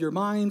spirit of your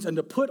minds, and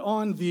to put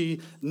on the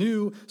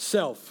new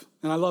self.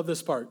 And I love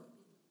this part.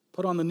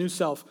 Put on the new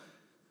self,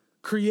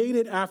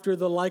 created after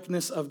the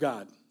likeness of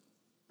God.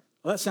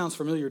 Well, that sounds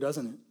familiar,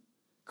 doesn't it?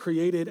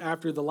 Created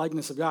after the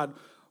likeness of God.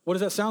 What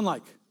does that sound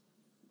like?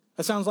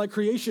 That sounds like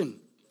creation.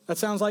 That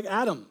sounds like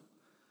Adam.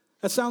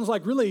 That sounds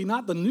like really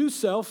not the new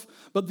self,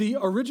 but the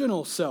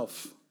original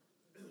self.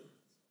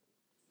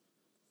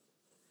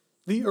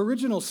 The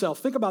original self.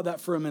 Think about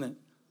that for a minute.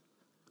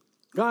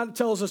 God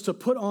tells us to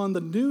put on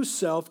the new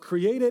self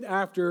created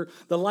after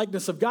the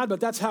likeness of God, but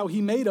that's how he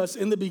made us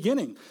in the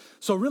beginning.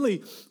 So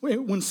really,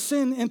 when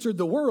sin entered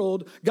the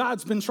world,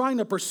 God's been trying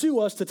to pursue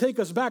us to take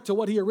us back to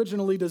what he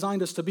originally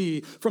designed us to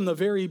be from the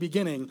very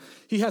beginning.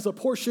 He has a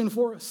portion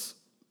for us.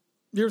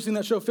 You ever seen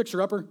that show,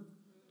 Fixer Upper?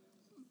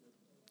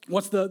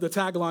 What's the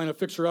tagline of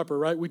Fixer Upper,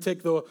 right? We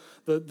take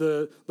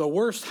the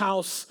worst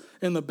house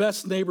in the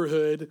best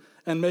neighborhood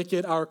and make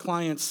it our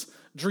client's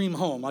dream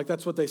home. Like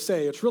that's what they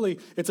say.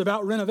 It's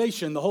about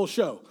renovation. The whole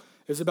show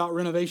is about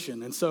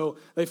renovation. And so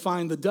they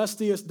find the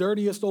dustiest,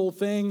 dirtiest old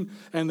thing,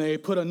 and they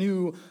put a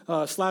new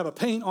slab of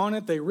paint on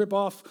it. They rip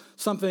off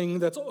something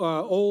that's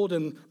old,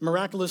 and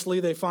miraculously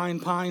they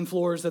find pine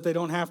floors that they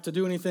don't have to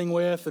do anything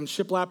with, and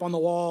shiplap on the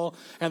wall,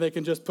 and they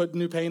can just put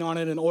new paint on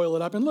it and oil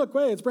it up. And look,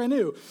 wait, it's brand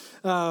new.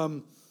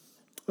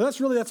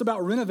 That's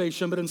about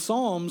renovation. But in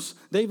Psalms,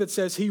 David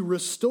says he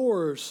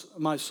restores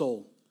my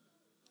soul.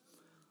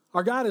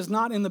 Our God is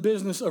not in the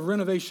business of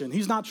renovation.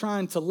 He's not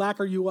trying to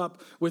lacquer you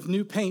up with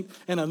new paint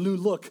and a new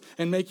look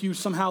and make you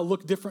somehow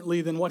look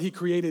differently than what he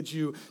created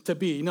you to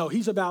be. No,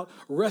 he's about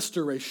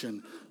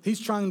restoration.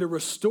 He's trying to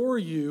restore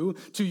you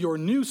to your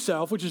new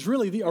self, which is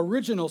really the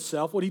original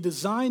self, what he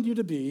designed you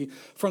to be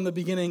from the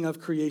beginning of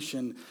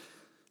creation.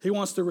 He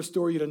wants to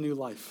restore you to new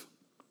life.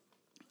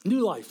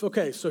 New life.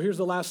 Okay, so here's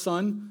the last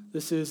son.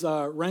 This is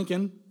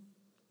Rankin.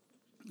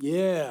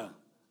 Yeah.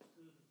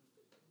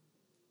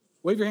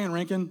 Wave your hand,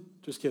 Rankin.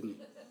 Just kidding.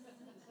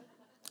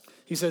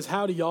 He says,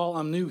 howdy, y'all.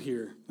 I'm new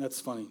here.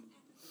 That's funny.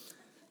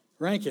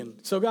 Rankin.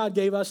 So God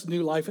gave us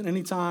new life, and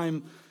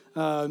anytime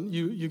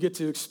you get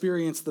to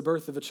experience the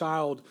birth of a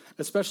child,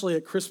 especially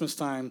at Christmas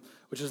time,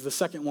 which is the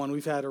second one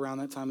we've had around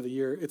that time of the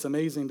year, it's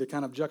amazing to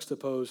kind of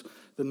juxtapose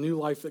the new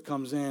life that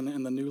comes in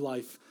and the new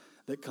life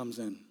that comes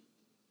in.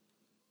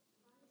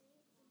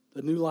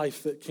 The new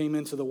life that came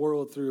into the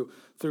world through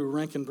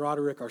Rankin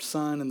Broderick, our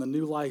son, and the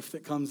new life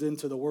that comes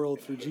into the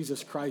world through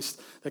Jesus Christ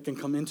that can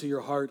come into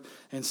your heart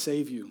and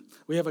save you.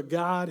 We have a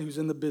God who's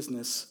in the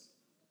business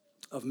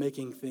of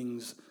making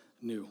things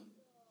new.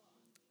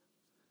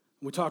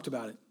 We talked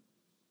about it.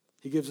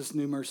 He gives us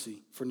new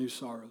mercy for new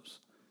sorrows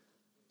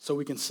so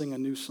we can sing a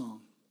new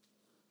song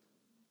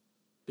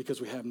because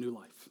we have new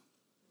life.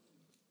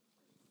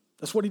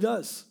 That's what he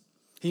does.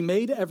 He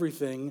made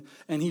everything,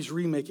 and he's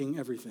remaking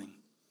everything.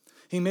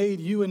 He made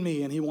you and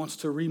me, and he wants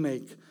to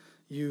remake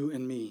you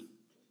and me.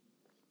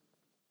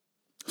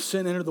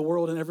 Sin entered the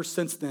world, and ever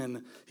since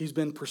then, he's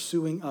been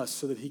pursuing us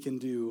so that he can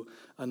do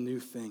a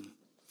new thing.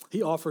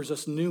 He offers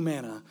us new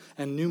manna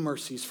and new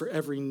mercies for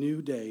every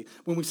new day.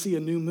 When we see a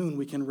new moon,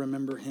 we can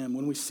remember him.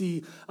 When we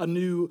see a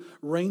new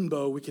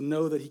rainbow, we can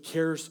know that he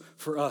cares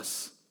for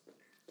us.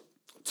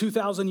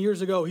 2,000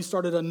 years ago, he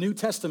started a New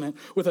Testament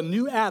with a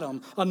new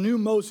Adam, a new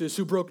Moses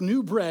who broke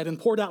new bread and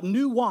poured out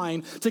new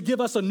wine to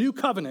give us a new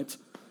covenant.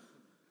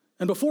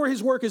 And before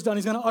his work is done,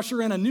 he's going to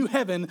usher in a new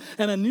heaven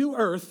and a new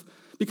earth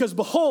because,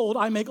 behold,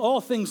 I make all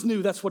things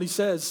new. That's what he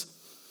says.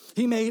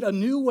 He made a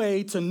new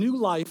way to new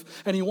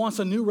life, and he wants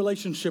a new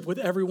relationship with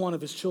every one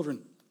of his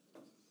children.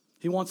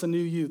 He wants a new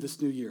you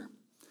this new year.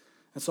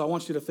 And so I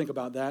want you to think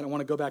about that. I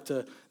want to go back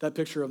to that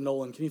picture of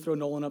Nolan. Can you throw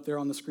Nolan up there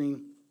on the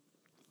screen?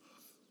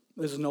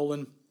 This is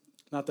Nolan,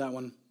 not that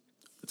one.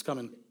 It's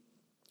coming.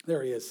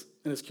 There he is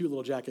in his cute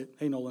little jacket.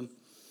 Hey, Nolan.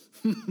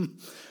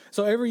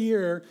 So every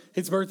year,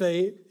 his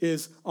birthday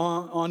is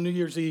on New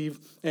Year's Eve,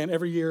 and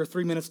every year,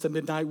 3 minutes to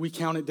midnight, we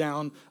count it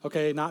down.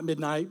 Okay, not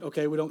midnight.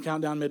 Okay, we don't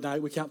count down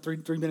midnight. We count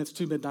three minutes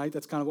to midnight.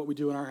 That's kind of what we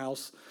do in our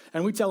house.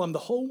 And we tell him the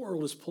whole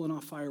world is pulling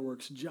off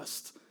fireworks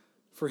just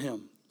for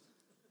him.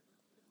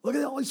 Look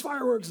at all these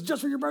fireworks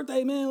just for your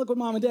birthday, man. Look what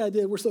mom and dad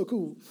did. We're so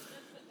cool.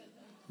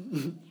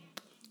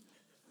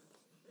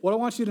 What I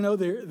want you to know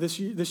this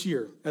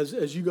year,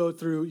 as you go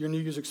through your New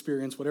Year's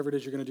experience, whatever it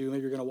is you're going to do,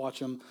 maybe you're going to watch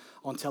them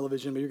on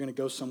television, maybe you're going to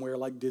go somewhere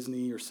like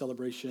Disney or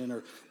Celebration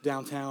or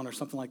downtown or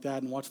something like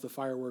that and watch the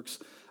fireworks.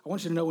 I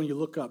want you to know when you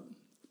look up,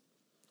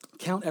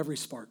 count every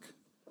spark,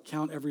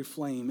 count every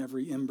flame,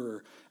 every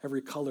ember,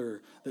 every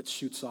color that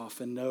shoots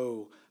off, and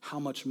know how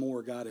much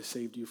more God has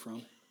saved you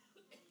from.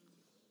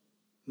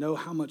 Know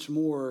how much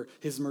more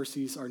his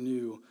mercies are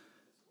new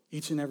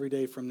each and every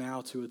day from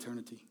now to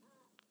eternity.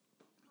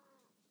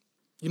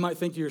 You might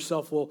think to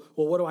yourself, well,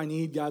 what do I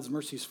need God's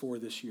mercies for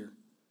this year?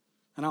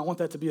 And I want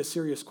that to be a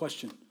serious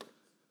question.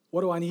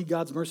 What do I need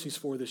God's mercies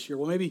for this year?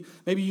 Well, maybe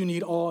you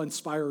need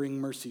awe-inspiring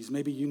mercies.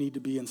 Maybe you need to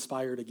be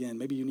inspired again.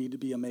 Maybe you need to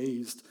be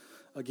amazed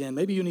again.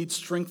 Maybe you need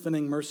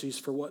strengthening mercies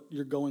for what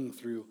you're going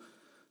through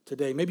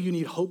today. Maybe you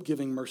need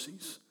hope-giving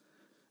mercies.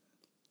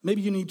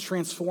 Maybe you need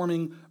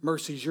transforming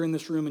mercies. You're in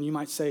this room and you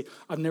might say,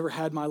 I've never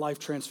had my life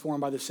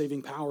transformed by the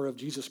saving power of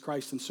Jesus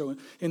Christ. And so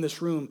in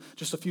this room,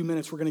 just a few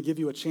minutes, we're going to give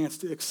you a chance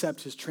to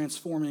accept his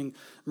transforming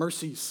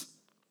mercies.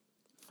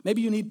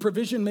 Maybe you need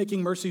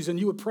provision-making mercies and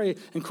you would pray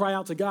and cry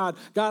out to God,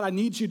 God, I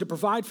need you to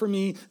provide for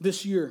me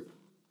this year.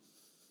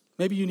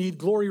 Maybe you need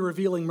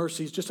glory-revealing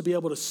mercies just to be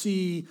able to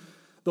see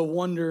the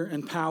wonder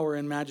and power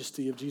and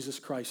majesty of Jesus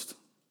Christ.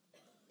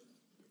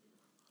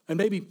 And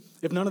maybe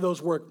if none of those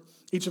work,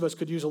 each of us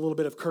could use a little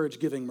bit of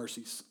courage-giving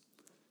mercies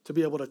to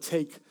be able to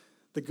take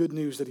the good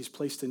news that he's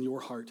placed in your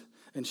heart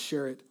and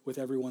share it with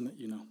everyone that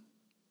you know.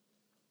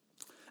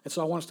 And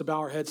so I want us to bow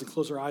our heads and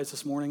close our eyes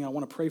this morning. I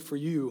want to pray for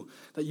you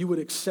that you would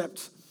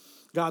accept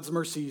God's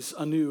mercies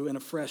anew and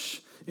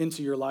afresh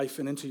into your life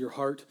and into your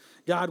heart.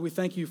 God, we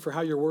thank you for how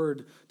your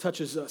word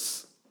touches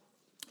us,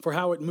 for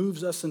how it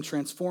moves us and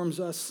transforms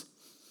us.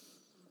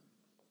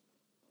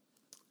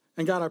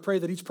 And God, I pray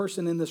that each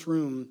person in this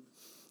room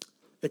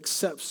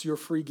accepts your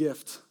free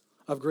gift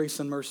of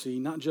grace and mercy,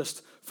 not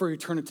just for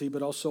eternity,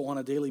 but also on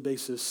a daily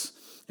basis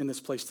in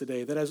this place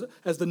today. That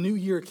as the new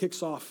year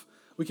kicks off,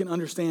 we can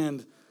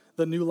understand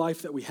the new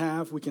life that we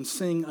have, we can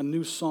sing a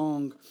new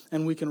song,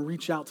 and we can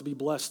reach out to be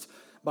blessed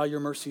by your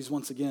mercies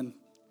once again.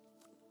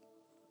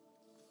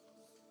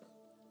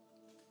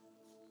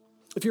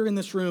 If you're in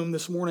this room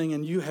this morning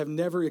and you have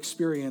never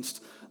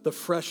experienced the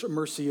fresh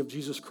mercy of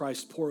Jesus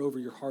Christ pour over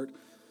your heart,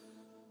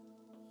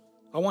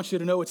 I want you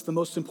to know it's the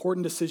most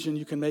important decision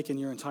you can make in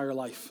your entire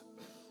life.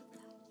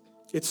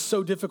 It's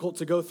so difficult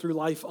to go through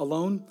life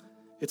alone.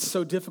 It's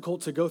so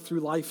difficult to go through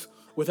life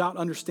without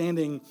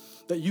understanding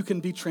that you can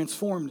be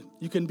transformed.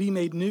 You can be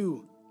made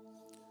new.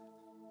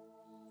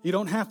 You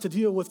don't have to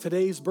deal with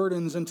today's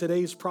burdens and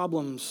today's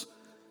problems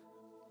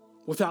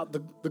without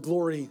the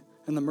glory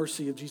and the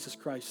mercy of Jesus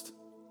Christ.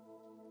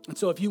 And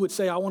so if you would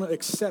say, I want to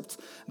accept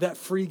that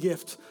free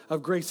gift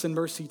of grace and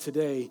mercy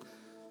today,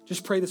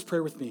 just pray this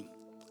prayer with me.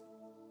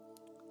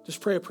 Just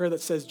pray a prayer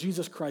that says,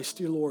 Jesus Christ,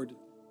 dear Lord,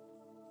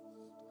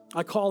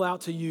 I call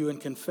out to you and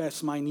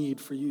confess my need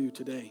for you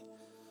today.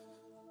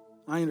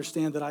 I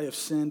understand that I have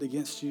sinned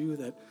against you,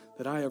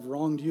 that I have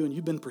wronged you, and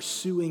you've been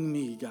pursuing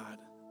me, God.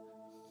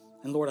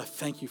 And Lord, I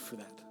thank you for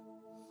that.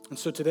 And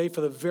so today,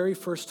 for the very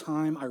first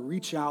time, I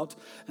reach out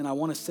and I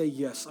want to say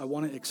yes. I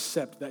want to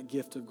accept that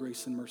gift of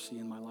grace and mercy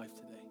in my life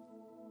today.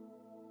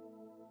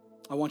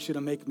 I want you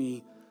to make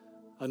me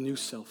a new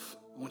self.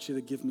 I want you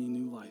to give me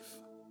new life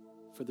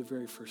for the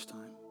very first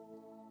time.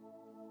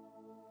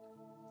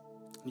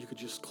 And you could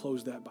just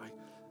close that by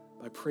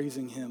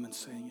praising him and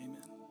saying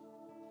amen.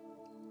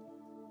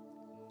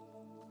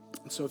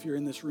 And so if you're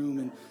in this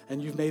room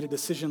and you've made a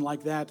decision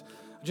like that,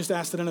 I just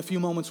ask that in a few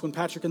moments when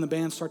Patrick and the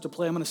band start to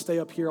play, I'm going to stay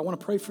up here. I want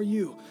to pray for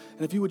you.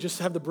 And if you would just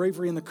have the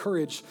bravery and the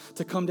courage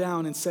to come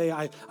down and say,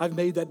 I've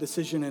made that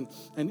decision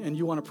and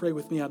you want to pray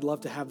with me, I'd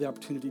love to have the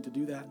opportunity to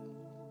do that.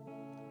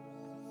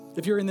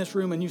 If you're in this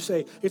room and you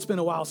say, it's been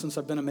a while since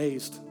I've been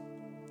amazed,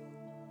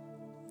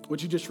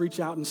 would you just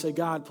reach out and say,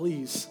 God,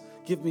 please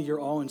give me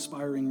your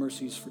awe-inspiring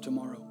mercies for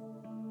tomorrow.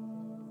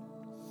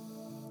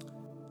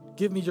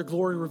 Give me your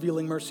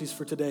glory-revealing mercies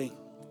for today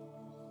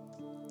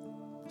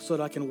so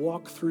that I can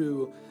walk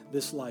through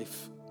this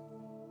life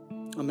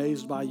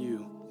amazed by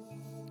you,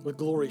 with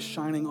glory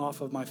shining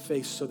off of my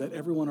face so that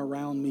everyone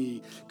around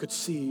me could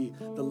see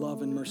the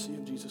love and mercy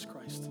of Jesus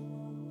Christ.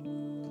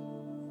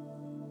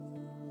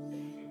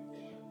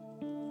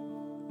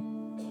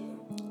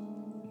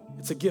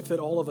 It's a gift that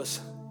all of us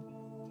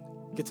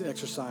get to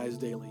exercise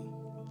daily.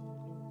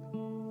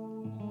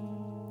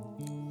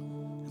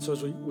 And so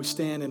as we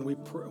stand and we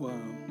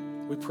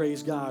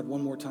praise God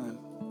one more time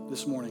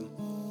this morning,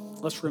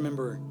 let's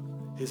remember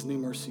his new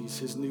mercies,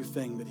 his new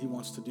thing that he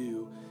wants to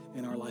do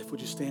in our life. Would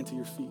you stand to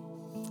your feet?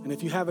 And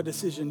if you have a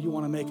decision you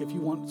want to make, if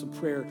you want some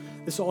prayer,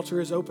 this altar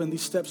is open.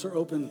 These steps are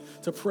open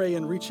to pray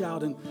and reach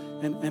out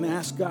and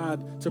ask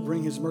God to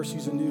bring his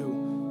mercies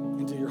anew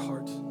into your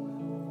heart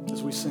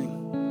as we sing.